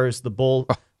as far as the bowl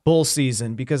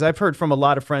season? Because I've heard from a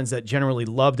lot of friends that generally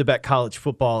love to bet college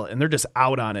football, and they're just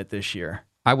out on it this year.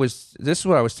 This is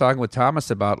what I was talking with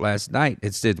Thomas about last night.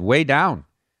 It's way down.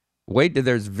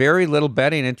 There's very little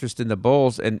betting interest in the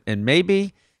bowls, and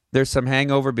maybe there's some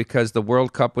hangover because the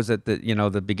World Cup was at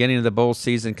the beginning of the bowl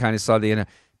season, kind of saw the end.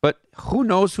 But who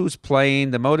knows who's playing,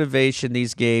 the motivation,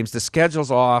 these games, the schedule's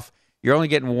off. You're only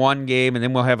getting one game, and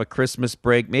then we'll have a Christmas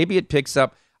break. Maybe it picks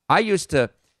up. I used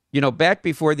to, back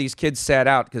before these kids sat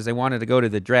out because they wanted to go to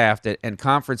the draft and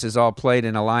conferences all played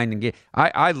in a line and game.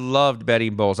 I loved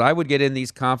betting bowls. I would get in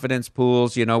these confidence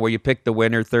pools, where you pick the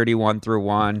winner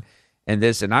 31-1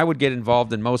 and I would get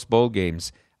involved in most bowl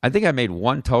games. I think I made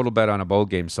one total bet on a bowl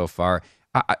game so far.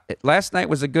 Last night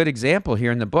was a good example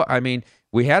here in the book. I mean,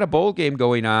 we had a bowl game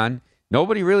going on.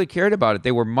 Nobody really cared about it.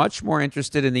 They were much more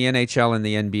interested in the NHL and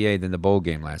the NBA than the bowl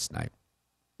game last night.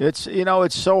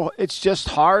 It's just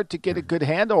hard to get a good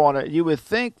handle on it. You would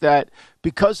think that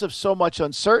because of so much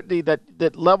uncertainty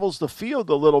that levels the field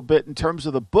a little bit in terms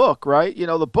of the book, right?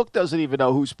 The book doesn't even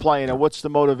know who's playing and what's the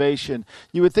motivation.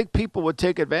 You would think people would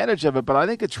take advantage of it, but I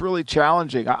think it's really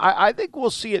challenging. I think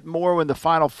we'll see it more in the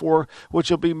Final Four,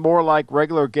 which will be more like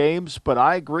regular games, but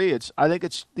I agree. I think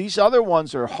these other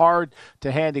ones are hard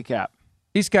to handicap.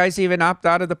 These guys even opt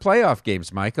out of the playoff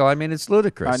games, Michael. I mean, it's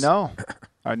ludicrous.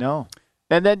 I know.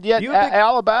 And then yet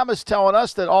Alabama's telling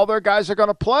us that all their guys are going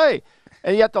to play.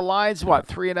 And yet the line's,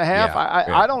 3.5?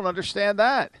 Yeah, I don't understand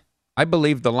that. I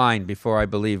believe the line before I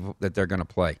believe that they're going to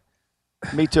play.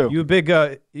 Me too. You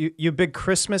a big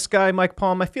Christmas guy, Mike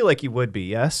Palm? I feel like you would be,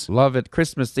 yes? Love it.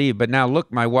 Christmas Eve. But now,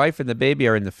 look, my wife and the baby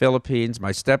are in the Philippines.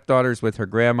 My stepdaughter's with her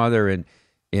grandmother in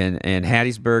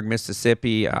Hattiesburg,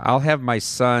 Mississippi. I'll have my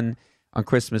son on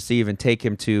Christmas Eve and take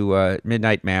him to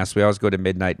midnight mass. We always go to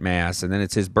midnight mass, and then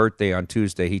it's his birthday on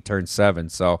Tuesday. He turns 7,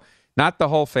 so not the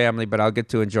whole family, but I'll get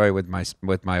to enjoy it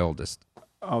with my oldest.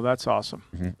 Oh, that's awesome.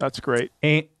 Mm-hmm. That's great.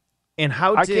 And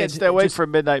how I can't stay away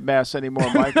from midnight mass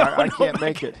anymore, Mike. I can't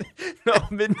make it. No,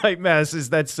 midnight mass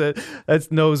that's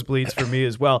nosebleeds for me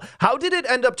as well. How did it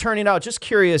end up turning out? Just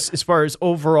curious, as far as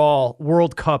overall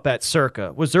World Cup at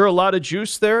Circa, was there a lot of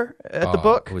juice there at the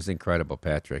book? It was incredible,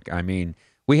 Patrick. I mean,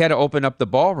 we had to open up the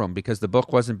ballroom because the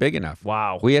book wasn't big enough.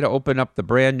 Wow. We had to open up the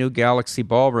brand new Galaxy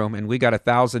Ballroom, and we got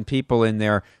 1,000 people in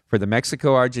there for the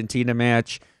Mexico-Argentina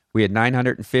match. We had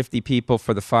 950 people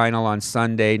for the final on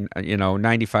Sunday,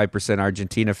 95%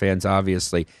 Argentina fans,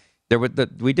 obviously.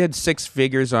 We did six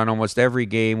figures on almost every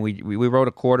game. We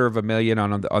wrote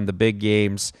 $250,000 on the big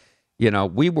games.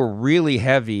 We were really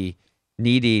heavy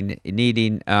needing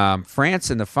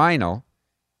France in the final.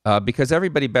 Because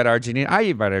everybody bet Argentina.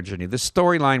 I bet Argentina. The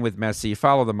storyline with Messi, you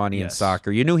follow the money in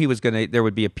soccer. You knew there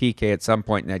would be a PK at some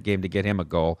point in that game to get him a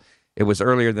goal. It was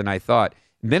earlier than I thought.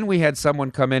 And then we had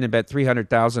someone come in and bet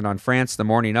 $300,000 on France the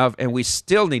morning of, and we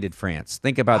still needed France.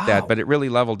 Think about that, but it really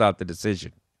leveled out the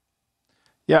decision.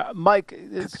 Yeah, Mike,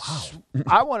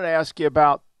 I wanted to ask you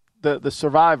about the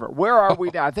Survivor. Where are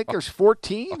we now? I think there's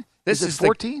 14. Is it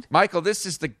 14? Michael, this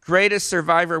is the greatest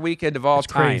Survivor weekend of all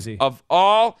time. Crazy. Of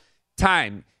all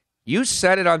time. You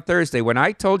said it on Thursday. When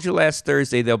I told you last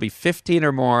Thursday there'll be 15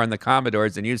 or more on the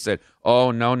Commodores, and you said,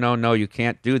 oh, no, you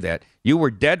can't do that. You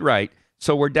were dead right.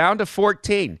 So we're down to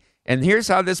 14. And here's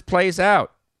how this plays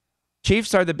out.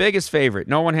 Chiefs are the biggest favorite.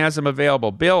 No one has them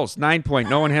available. Bills, 9 point.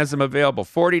 No one has them available.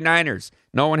 49ers,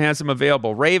 no one has them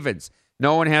available. Ravens,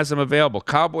 no one has them available.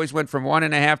 Cowboys went from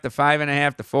 1.5 to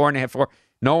 5.5 to 4.5. 4.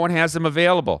 No one has them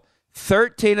available.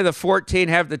 13 of the 14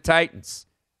 have the Titans.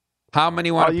 How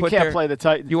many want to put there? You can't play the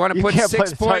Titans. You want to put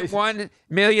 $6.1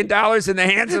 million in the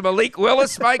hands of Malik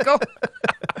Willis, Michael?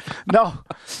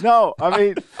 No. I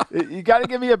mean, you got to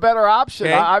give me a better option.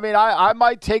 Okay. I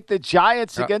might take the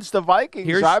Giants against the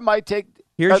Vikings. I might take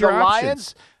the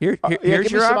Lions.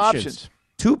 Here's your options.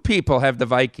 Two people have the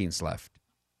Vikings left.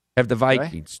 Have the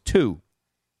Vikings. Okay.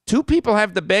 Two people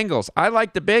have the Bengals. I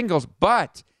like the Bengals,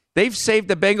 but they've saved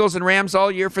the Bengals and Rams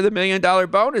all year for the $1 million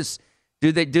bonus.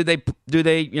 Do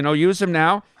they use them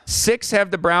now? 6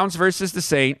 have the Browns versus the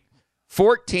Saints.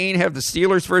 14 have the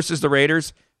Steelers versus the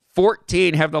Raiders.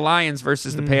 14 have the Lions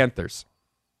versus the Panthers.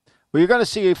 Well, you're going to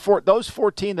see those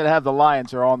 14 that have the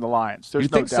Lions are on the Lions.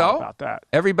 There's no doubt about that.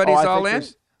 Everybody's all in?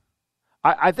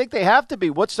 I think they have to be.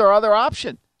 What's their other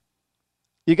option?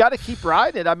 You got to keep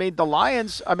riding it. The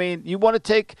Lions, you want to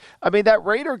take – that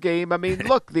Raider game,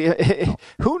 look,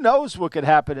 who knows what could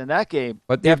happen in that game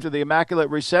after the Immaculate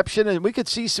Reception, and we could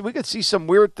see some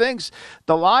weird things.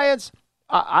 The Lions,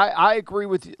 I agree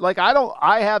with you. Like,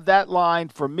 I have that line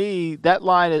for me. That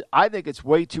line, I think it's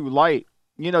way too light.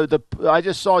 You know, I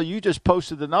just saw you just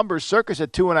posted the numbers. Circus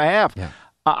at 2.5. Yeah.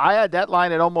 I had that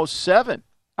line at almost 7.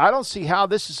 I don't see how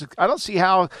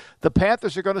the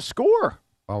Panthers are going to score.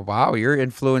 Oh, wow. You're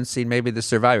influencing maybe the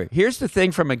Survivor. Here's the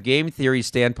thing from a game theory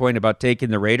standpoint about taking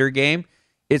the Raider game.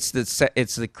 It's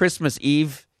the Christmas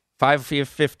Eve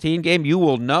 5:15 game. You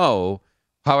will know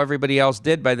how everybody else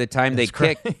did by the time they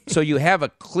kick. So you have a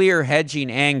clear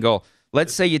hedging angle.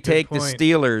 Let's say you take the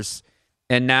Steelers,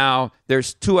 and now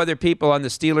there's 2 other people on the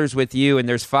Steelers with you, and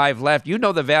there's 5 left. You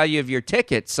know the value of your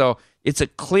ticket. So it's a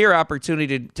clear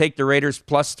opportunity to take the Raiders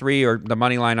 +3 or the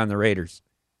money line on the Raiders.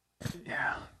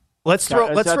 Yeah. Let's throw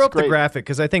up the graphic,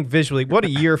 because I think visually, what a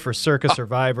year for Circus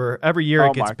Survivor. Every year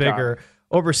it gets bigger. God.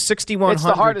 Over 6,100 It's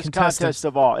the hardest contestants. contest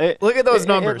of all. Look at those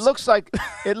numbers. It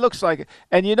looks like it.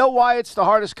 And you know why it's the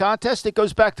hardest contest? It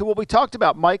goes back to what we talked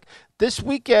about, Mike. This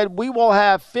weekend we will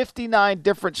have 59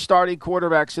 different starting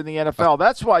quarterbacks in the NFL.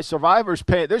 That's why Survivor's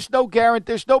paying. There's no guarantee.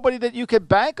 There's nobody that you can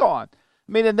bank on.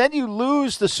 I mean, and then you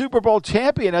lose the Super Bowl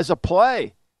champion as a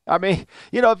play. I mean,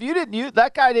 you know, if you didn't use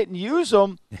that guy, didn't use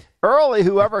him early,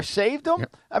 whoever saved him.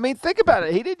 I mean, think about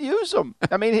it. He didn't use him.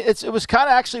 I mean, it was kind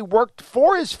of actually worked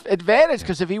for his advantage,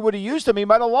 because if he would have used him, he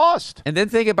might have lost. And then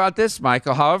think about this,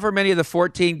 Michael. However many of the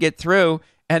 14 get through,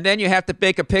 and then you have to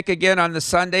make a pick again on the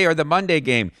Sunday or the Monday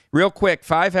game. Real quick,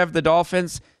 5 have the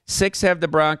Dolphins, 6 have the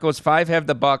Broncos, 5 have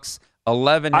the Bucks,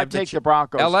 11 have the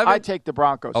Broncos. 11, I take the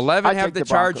Broncos. 11 have the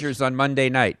Chargers on Monday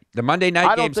night. The Monday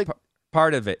night game's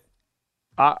part of it.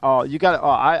 You got to.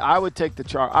 I would take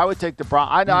the I would take the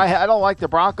Broncos. I don't like the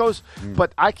Broncos,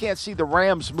 but I can't see the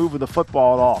Rams moving the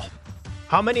football at all.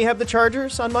 How many have the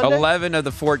Chargers on Monday? 11 of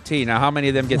the 14. Now, how many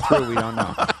of them get through? We don't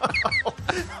know.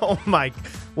 Oh my!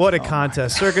 What a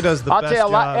contest! Circa does the I'll best tell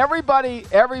you a lot. job.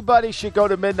 Everybody should go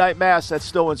to midnight mass. That's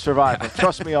still in Survivor.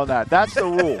 Trust me on that. That's the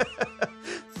rule.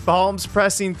 Palms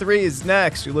pressing 3 is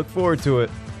next. We look forward to it.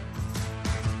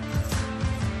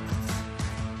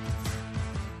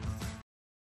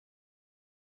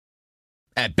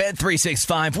 At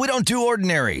Bet365, we don't do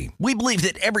ordinary. We believe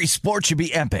that every sport should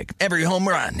be epic. Every home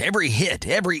run, every hit,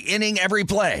 every inning, every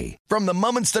play. From the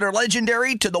moments that are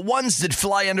legendary to the ones that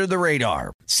fly under the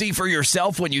radar. See for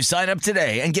yourself when you sign up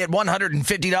today and get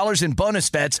 $150 in bonus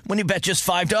bets when you bet just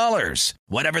 $5.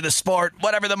 Whatever the sport,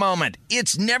 whatever the moment,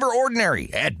 it's never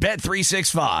ordinary at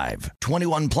Bet365.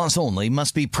 21 plus only.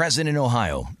 Must be present in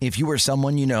Ohio. If you or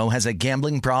someone you know has a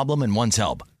gambling problem and wants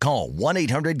help, call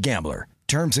 1-800-GAMBLER.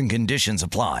 Terms and conditions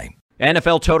apply.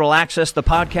 NFL Total Access, the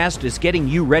podcast, is getting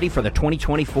you ready for the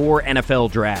 2024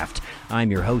 NFL Draft. I'm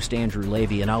your host, Andrew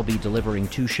Levy, and I'll be delivering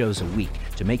 2 shows a week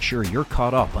to make sure you're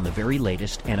caught up on the very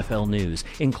latest NFL news,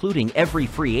 including every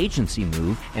free agency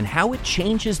move and how it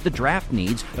changes the draft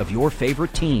needs of your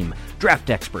favorite team. Draft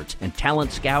experts and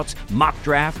talent scouts, mock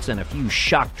drafts, and a few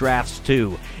shock drafts,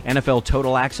 too. NFL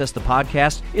Total Access, the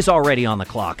podcast, is already on the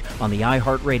clock on the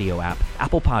iHeartRadio app,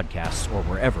 Apple Podcasts, or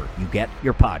wherever you get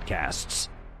your podcasts.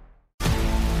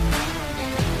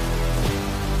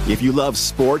 If you love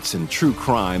sports and true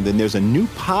crime, then there's a new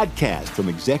podcast from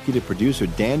executive producer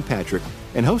Dan Patrick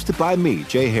and hosted by me,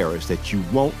 Jay Harris, that you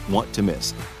won't want to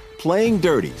miss. Playing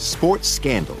Dirty: Sports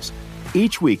Scandals.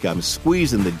 Each week, I'm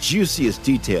squeezing the juiciest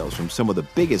details from some of the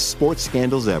biggest sports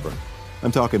scandals ever.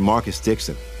 I'm talking Marcus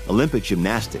Dixon, Olympic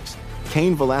gymnastics,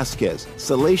 Cain Velasquez,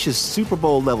 salacious Super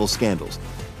Bowl-level scandals.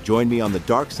 Join me on the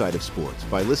dark side of sports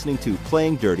by listening to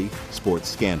Playing Dirty: Sports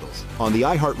Scandals on the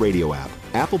iHeartRadio app,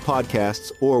 Apple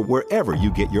Podcasts, or wherever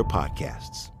you get your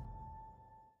podcasts.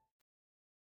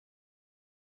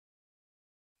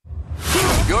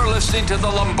 You're listening to The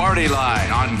Lombardi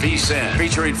Line on VSiN,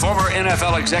 featuring former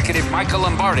NFL executive Michael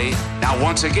Lombardi. Now,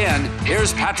 once again,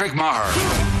 here's Patrick Maher.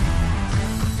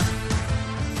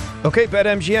 Okay,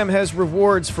 BetMGM has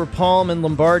rewards for Palm and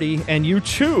Lombardi, and you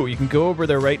too. You can go over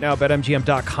there right now,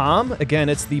 BetMGM.com. Again,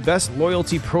 it's the best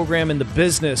loyalty program in the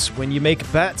business. When you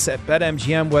make bets at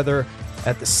BetMGM, whether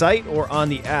at the site or on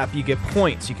the app, you get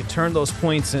points. You can turn those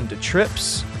points into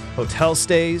trips, hotel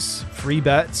stays, free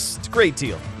bets. It's a great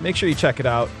deal. Make sure you check it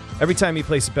out. Every time you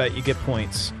place a bet, you get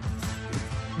points.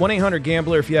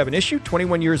 1-800-GAMBLER if you have an issue,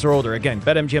 21 years or older. Again,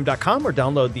 BetMGM.com or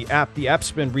download the app. The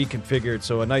app's been reconfigured,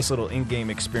 so a nice little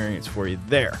in-game experience for you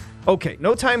there. Okay,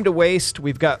 no time to waste.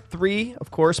 We've got 3,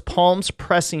 of course, Palms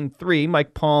pressing 3.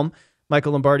 Mike Palm,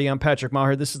 Michael Lombardi, I'm Patrick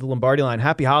Maher. This is the Lombardi Line.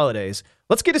 Happy holidays.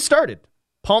 Let's get it started.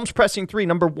 Palms pressing 3,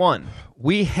 number 1.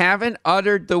 We haven't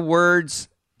uttered the words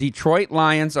Detroit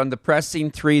Lions on the pressing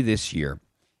 3 this year.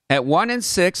 At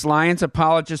 1-6, Lions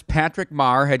apologist Patrick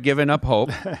Maher had given up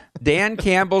hope. Dan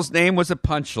Campbell's name was a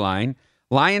punchline.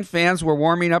 Lion fans were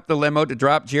warming up the limo to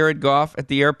drop Jared Goff at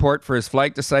the airport for his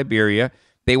flight to Siberia.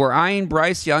 They were eyeing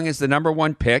Bryce Young as the number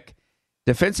one pick.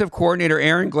 Defensive coordinator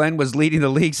Aaron Glenn was leading the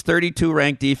league's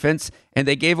 32-ranked defense, and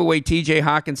they gave away T.J.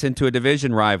 Hawkinson to a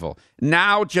division rival.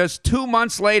 Now, just 2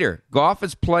 months later, Goff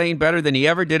is playing better than he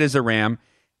ever did as a Ram.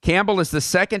 Campbell is the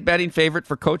second betting favorite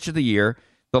for Coach of the Year.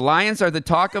 The Lions are the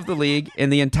talk of the league,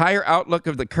 and the entire outlook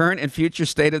of the current and future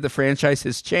state of the franchise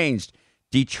has changed.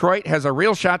 Detroit has a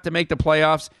real shot to make the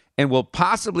playoffs and will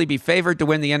possibly be favored to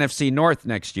win the NFC North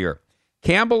next year.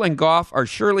 Campbell and Goff are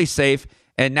surely safe,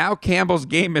 and now Campbell's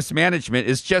game mismanagement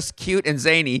is just cute and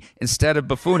zany instead of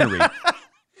buffoonery.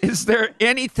 Is there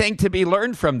anything to be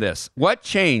learned from this? What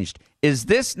changed? Is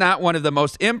this not one of the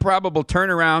most improbable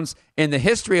turnarounds in the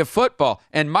history of football?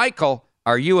 And Michael,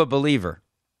 are you a believer?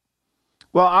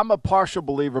 Well, I'm a partial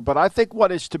believer, but I think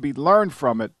what is to be learned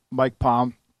from it, Mike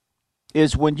Palm,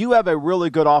 is when you have a really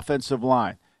good offensive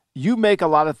line, you make a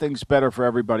lot of things better for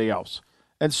everybody else.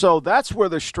 And so that's where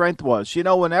their strength was. You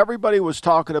know, when everybody was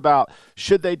talking about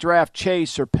should they draft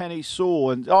Chase or Penny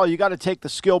Sewell and, you got to take the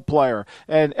skill player.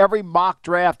 And every mock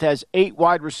draft has 8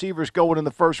 wide receivers going in the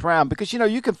first round because,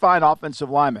 you can find offensive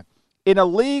linemen. In a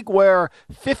league where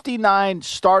 59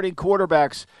 starting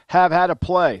quarterbacks have had a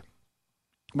play,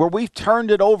 where we've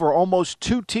turned it over almost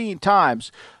 2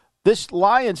 times, this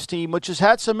Lions team, which has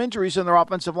had some injuries in their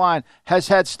offensive line, has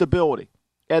had stability.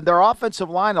 And their offensive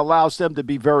line allows them to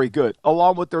be very good,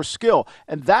 along with their skill.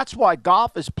 And that's why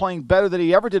Goff is playing better than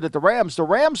he ever did at the Rams. The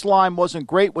Rams line wasn't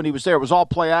great when he was there. It was all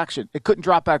play action. It couldn't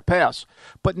drop back pass.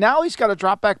 But now he's got a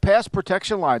drop back pass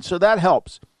protection line, so that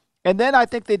helps. And then I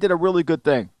think they did a really good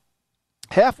thing.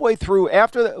 Halfway through,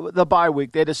 after the bye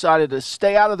week, they decided to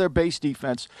stay out of their base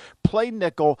defense, play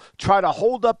nickel, try to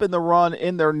hold up in the run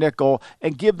in their nickel,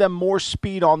 and give them more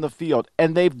speed on the field.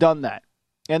 And they've done that.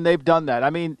 I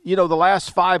mean, the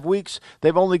last 5 weeks,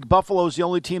 Buffalo's the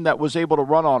only team that was able to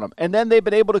run on them. And then they've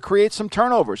been able to create some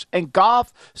turnovers. And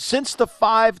Goff, since the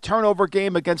 5-turnover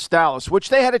game against Dallas, which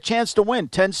they had a chance to win,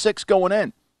 10-6 going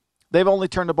in, they've only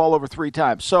turned the ball over 3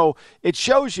 times. So it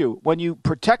shows you when you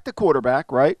protect the quarterback,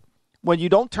 right? When you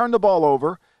don't turn the ball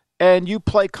over and you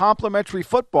play complementary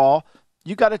football,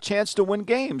 you got a chance to win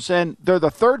games. And they're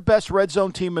the 3rd best red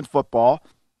zone team in football.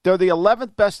 They're the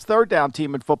 11th best third down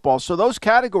team in football. So those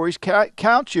categories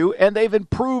count you, and they've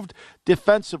improved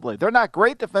defensively. They're not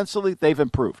great defensively. They've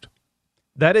improved.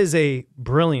 That is a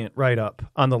brilliant write-up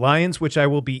on the Lions, which I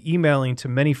will be emailing to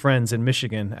many friends in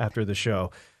Michigan after the show.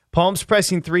 Palms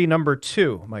Pressing 3, number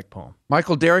 2, Mike Palm.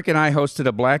 Michael, Derek and I hosted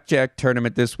a blackjack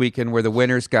tournament this weekend where the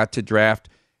winners got to draft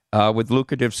with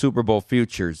lucrative Super Bowl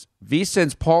futures.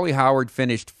 VSiN's Paulie Howard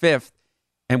finished 5th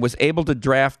and was able to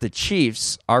draft the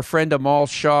Chiefs. Our friend Amal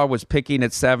Shaw was picking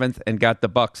at 7th and got the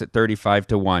Bucks at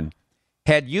 35-1.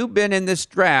 Had you been in this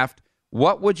draft,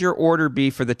 what would your order be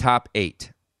for the top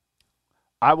 8?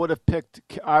 I would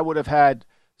have had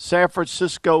San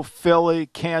Francisco, Philly,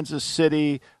 Kansas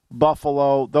City,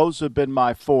 Buffalo. Those have been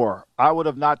my 4. I would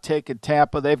have not taken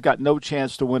Tampa. They've got no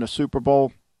chance to win a Super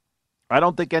Bowl. I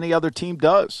don't think any other team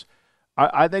does.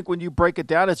 I think when you break it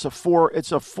down, it's a 4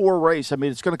 race. I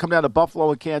mean, it's going to come down to Buffalo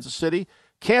and Kansas City.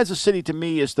 Kansas City, to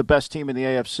me, is the best team in the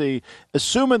AFC,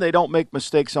 assuming they don't make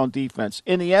mistakes on defense.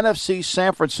 In the NFC,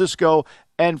 San Francisco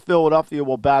and Philadelphia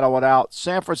will battle it out.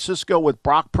 San Francisco with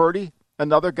Brock Purdy,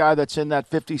 another guy that's in that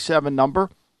 57 number.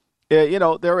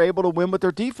 They're able to win with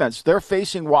their defense. They're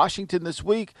facing Washington this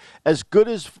week. As good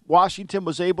as Washington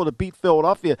was able to beat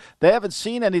Philadelphia, they haven't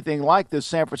seen anything like this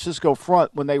San Francisco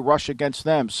front when they rush against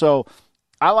them. So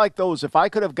I like those. If I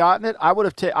could have gotten it, I would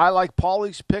have I like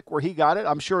Paulie's pick where he got it.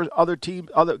 I'm sure other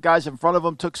guys in front of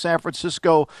him took San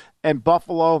Francisco and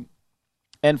Buffalo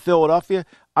and Philadelphia.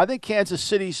 I think Kansas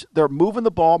City's, they're moving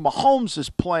the ball. Mahomes is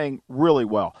playing really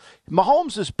well.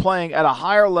 Mahomes is playing at a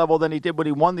higher level than he did when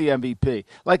he won the MVP.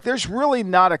 Like, there's really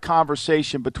not a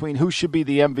conversation between who should be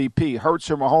the MVP, Hurts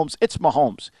or Mahomes. It's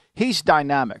Mahomes. He's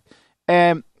dynamic.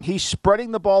 And he's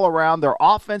spreading the ball around. Their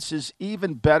offense is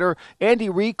even better. Andy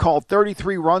Reid called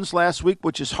 33 runs last week,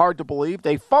 which is hard to believe.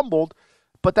 They fumbled,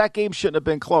 but that game shouldn't have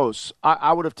been close.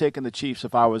 I would have taken the Chiefs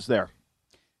if I was there.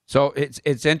 So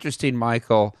it's interesting,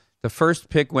 Michael. The first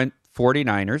pick went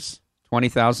 49ers,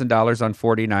 $20,000 on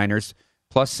 49ers,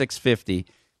 plus $650.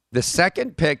 The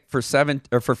second pick for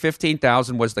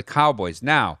 $15,000 was the Cowboys.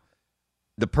 Now,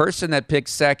 the person that picked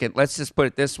second, let's just put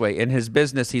it this way, in his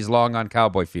business, he's long on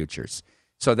Cowboy futures.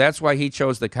 So that's why he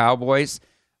chose the Cowboys.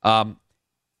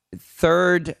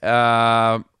 Third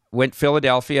went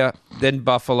Philadelphia, then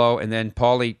Buffalo, and then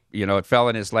Paulie, it fell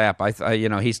in his lap.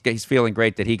 He's feeling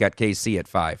great that he got KC at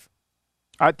 5.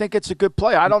 I think it's a good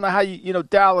play. I don't know how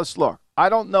Dallas, look, I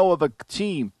don't know of a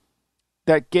team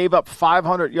that gave up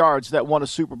 500 yards that won a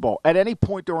Super Bowl at any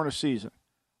point during a season.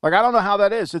 Like, I don't know how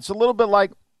that is. It's a little bit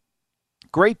like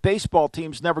great baseball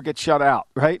teams never get shut out,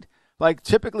 right? Like,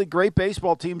 typically great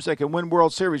baseball teams that can win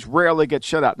World Series rarely get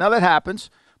shut out. Now, that happens,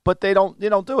 but they don't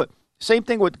do it. Same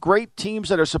thing with great teams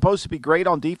that are supposed to be great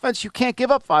on defense. You can't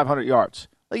give up 500 yards.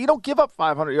 Like, you don't give up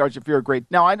 500 yards if you're a great.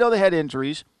 Now, I know they had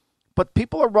injuries, but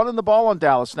people are running the ball on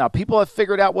Dallas now. People have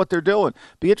figured out what they're doing.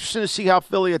 Be interesting to see how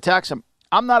Philly attacks them.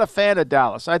 I'm not a fan of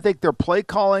Dallas. I think their play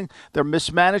calling, their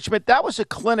mismanagement, that was a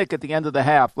clinic at the end of the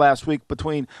half last week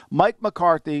between Mike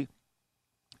McCarthy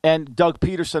and Doug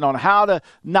Peterson on how to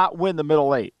not win the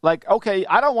middle eight. Like, okay,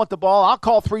 I don't want the ball. I'll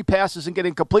call 3 passes and get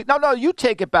incomplete. No, you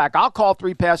take it back. I'll call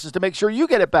 3 passes to make sure you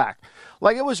get it back.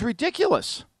 Like, it was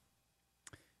ridiculous.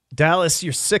 Dallas,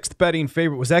 your 6th betting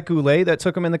favorite. Was that Goulet that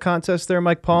took him in the contest there,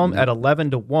 Mike Palm, at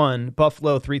 11-1?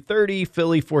 Buffalo 330,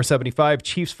 Philly 475,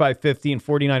 Chiefs 550, and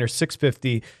 49ers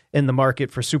 650 in the market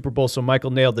for Super Bowl. So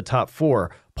Michael nailed the top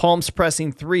 4. Palm's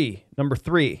pressing 3, number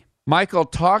 3. Michael,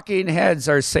 talking heads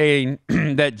are saying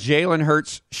that Jalen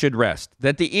Hurts should rest,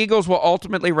 that the Eagles will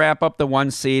ultimately wrap up the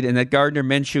 1 seed, and that Gardner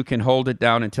Minshew can hold it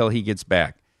down until he gets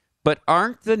back. But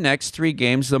aren't the next 3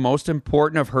 games the most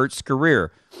important of Hurts'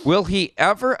 career? Will he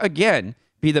ever again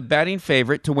be the betting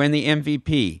favorite to win the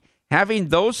MVP? Having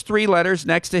those 3 letters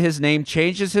next to his name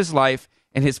changes his life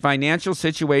and his financial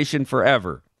situation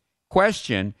forever.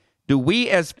 Question: do we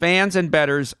as fans and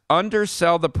bettors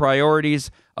undersell the priorities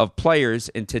of players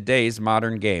in today's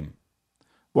modern game?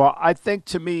 Well, I think,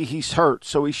 to me, he's hurt,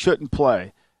 so he shouldn't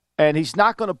play. And he's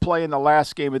not going to play in the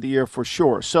last game of the year for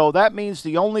sure. So that means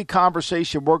the only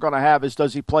conversation we're going to have is,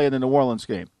 does he play in the New Orleans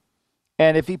game?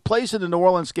 And if he plays in the New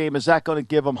Orleans game, is that going to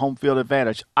give him home field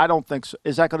advantage? I don't think so.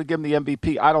 Is that going to give him the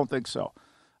MVP? I don't think so.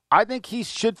 I think he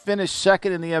should finish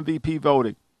second in the MVP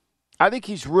voting. I think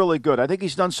he's really good. I think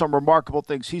he's done some remarkable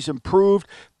things. He's improved.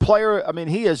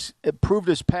 He has improved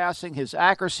his passing, his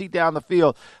accuracy down the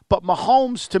field. But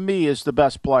Mahomes, to me, is the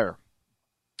best player.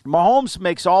 Mahomes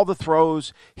makes all the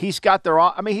throws. He's got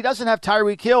he doesn't have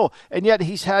Tyreek Hill, and yet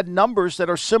he's had numbers that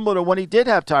are similar to when he did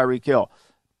have Tyreek Hill.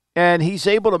 And he's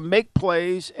able to make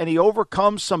plays, and he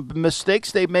overcomes some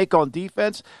mistakes they make on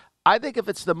defense. I think if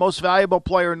it's the most valuable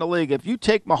player in the league, if you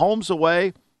take Mahomes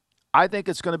away, I think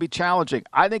it's going to be challenging.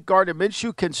 I think Gardner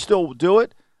Minshew can still do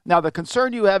it. Now, the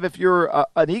concern you have if you're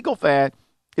an Eagle fan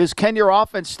is, can your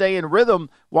offense stay in rhythm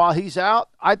while he's out?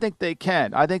 I think they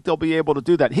can. I think they'll be able to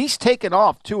do that. He's taken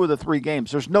off 2 of the 3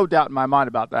 games. There's no doubt in my mind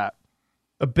about that.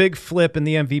 A big flip in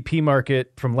the MVP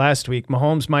market from last week.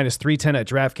 Mahomes minus 310 at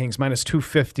DraftKings, minus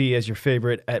 250 as your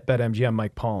favorite at BetMGM.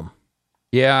 Mike Palm.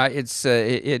 Yeah, it's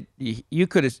you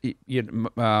could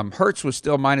Hurts was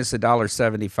still minus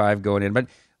 $1.75 going in, but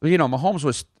Mahomes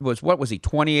was what was he,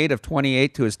 28 of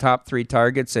 28 to his top 3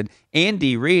 targets, and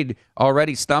Andy Reid,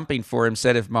 already stumping for him,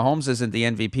 said if Mahomes isn't the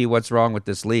MVP, what's wrong with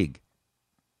this league?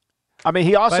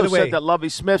 He also said that Lovie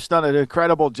Smith's done an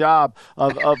incredible job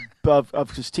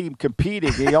of his team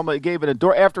competing. He almost gave it a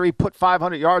door after he put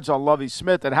 500 yards on Lovie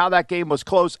Smith, and how that game was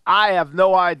close, I have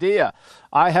no idea.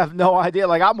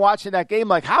 Like, I'm watching that game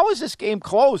like, how is this game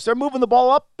close? They're moving the ball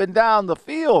up and down the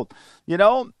field,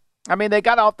 They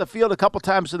got off the field a couple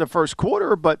times in the first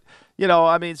quarter, but,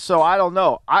 so I don't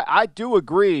know. I do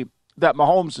agree that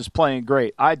Mahomes is playing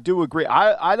great. I do agree.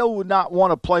 I do not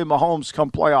want to play Mahomes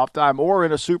come playoff time or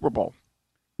in a Super Bowl.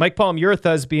 Mike Palm, you're a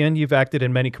thespian. You've acted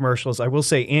in many commercials. I will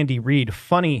say Andy Reid,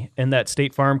 funny in that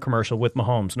State Farm commercial with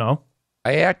Mahomes, no?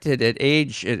 I acted in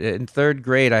 3rd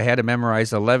grade. I had to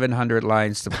memorize 1,100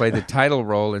 lines to play the title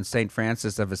role in St.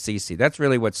 Francis of Assisi. That's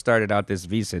really what started out this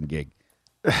VSiN gig.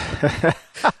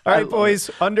 All right,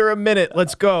 boys, under a minute.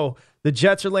 Let's go. The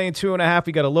Jets are laying 2.5.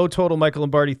 We got a low total. Michael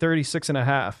Lombardi,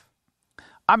 36.5.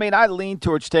 I lean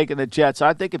towards taking the Jets.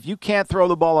 I think if you can't throw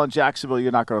the ball on Jacksonville,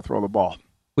 you're not going to throw the ball.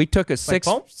 We took a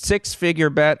six-figure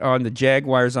bet on the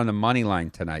Jaguars on the money line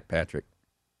tonight, Patrick.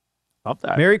 Love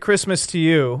that. Merry Christmas to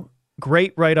you.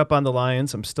 Great write-up on the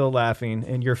Lions. I'm still laughing.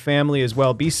 And your family as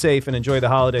well. Be safe and enjoy the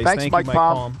holidays. Thanks, Thank Mike you, Mike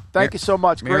Palm. Thank you so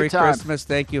much. Merry Great time. Christmas.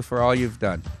 Thank you for all you've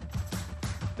done.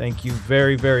 Thank you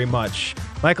very, very much.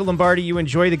 Michael Lombardi, you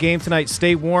enjoy the game tonight.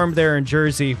 Stay warm there in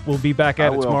Jersey. We'll be back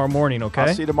at it tomorrow morning, okay?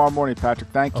 I'll see you tomorrow morning, Patrick.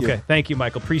 Thank you. Okay, thank you,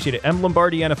 Michael. Appreciate it. M.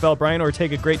 Lombardi, NFL. Brian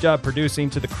Ortega, great job producing.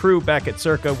 To the crew back at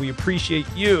Circa, we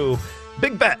appreciate you.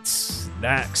 Big bets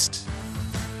next.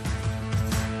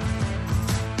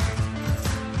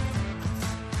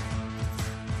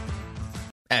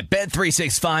 At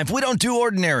Bet365, we don't do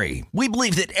ordinary. We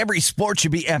believe that every sport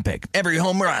should be epic. Every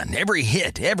home run, every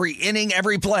hit, every inning,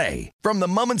 every play. From the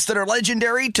moments that are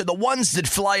legendary to the ones that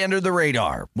fly under the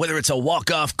radar. Whether it's a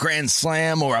walk-off grand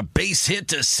slam or a base hit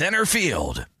to center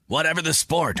field. Whatever the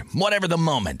sport, whatever the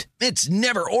moment, it's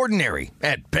never ordinary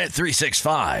at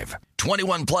Bet365.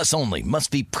 21 plus only. Must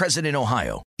be present in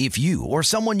Ohio. If you or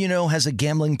someone you know has a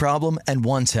gambling problem and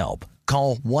wants help,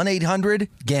 call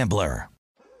 1-800-GAMBLER.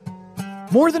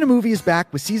 More Than a Movie is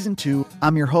back with Season 2.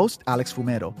 I'm your host, Alex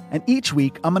Fumero, and each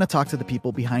week I'm going to talk to the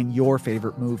people behind your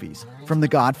favorite movies. From The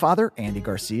Godfather, Andy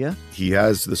Garcia. He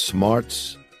has the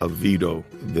smarts of Vito,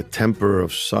 the temper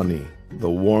of Sonny, the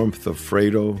warmth of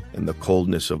Fredo, and the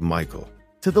coldness of Michael.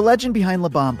 To the legend behind La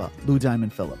Bamba, Lou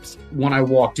Diamond Phillips. When I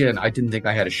walked in, I didn't think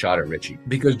I had a shot at Richie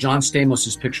because John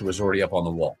Stamos' picture was already up on the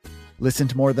wall. Listen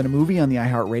to More Than a Movie on the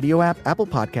iHeartRadio app, Apple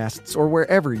Podcasts, or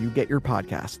wherever you get your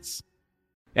podcasts.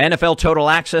 NFL Total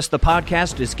Access, the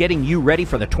podcast, is getting you ready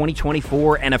for the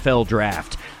 2024 NFL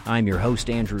Draft. I'm your host,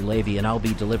 Andrew Levy, and I'll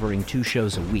be delivering 2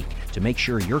 shows a week to make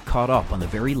sure you're caught up on the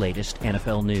very latest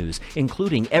NFL news,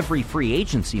 including every free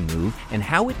agency move and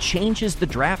how it changes the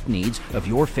draft needs of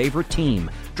your favorite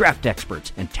team. Draft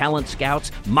experts and talent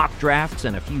scouts, mock drafts,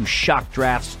 and a few shock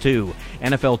drafts, too.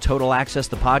 NFL Total Access,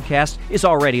 the podcast, is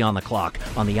already on the clock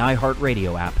on the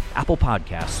iHeartRadio app, Apple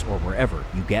Podcasts, or wherever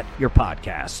you get your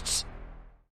podcasts.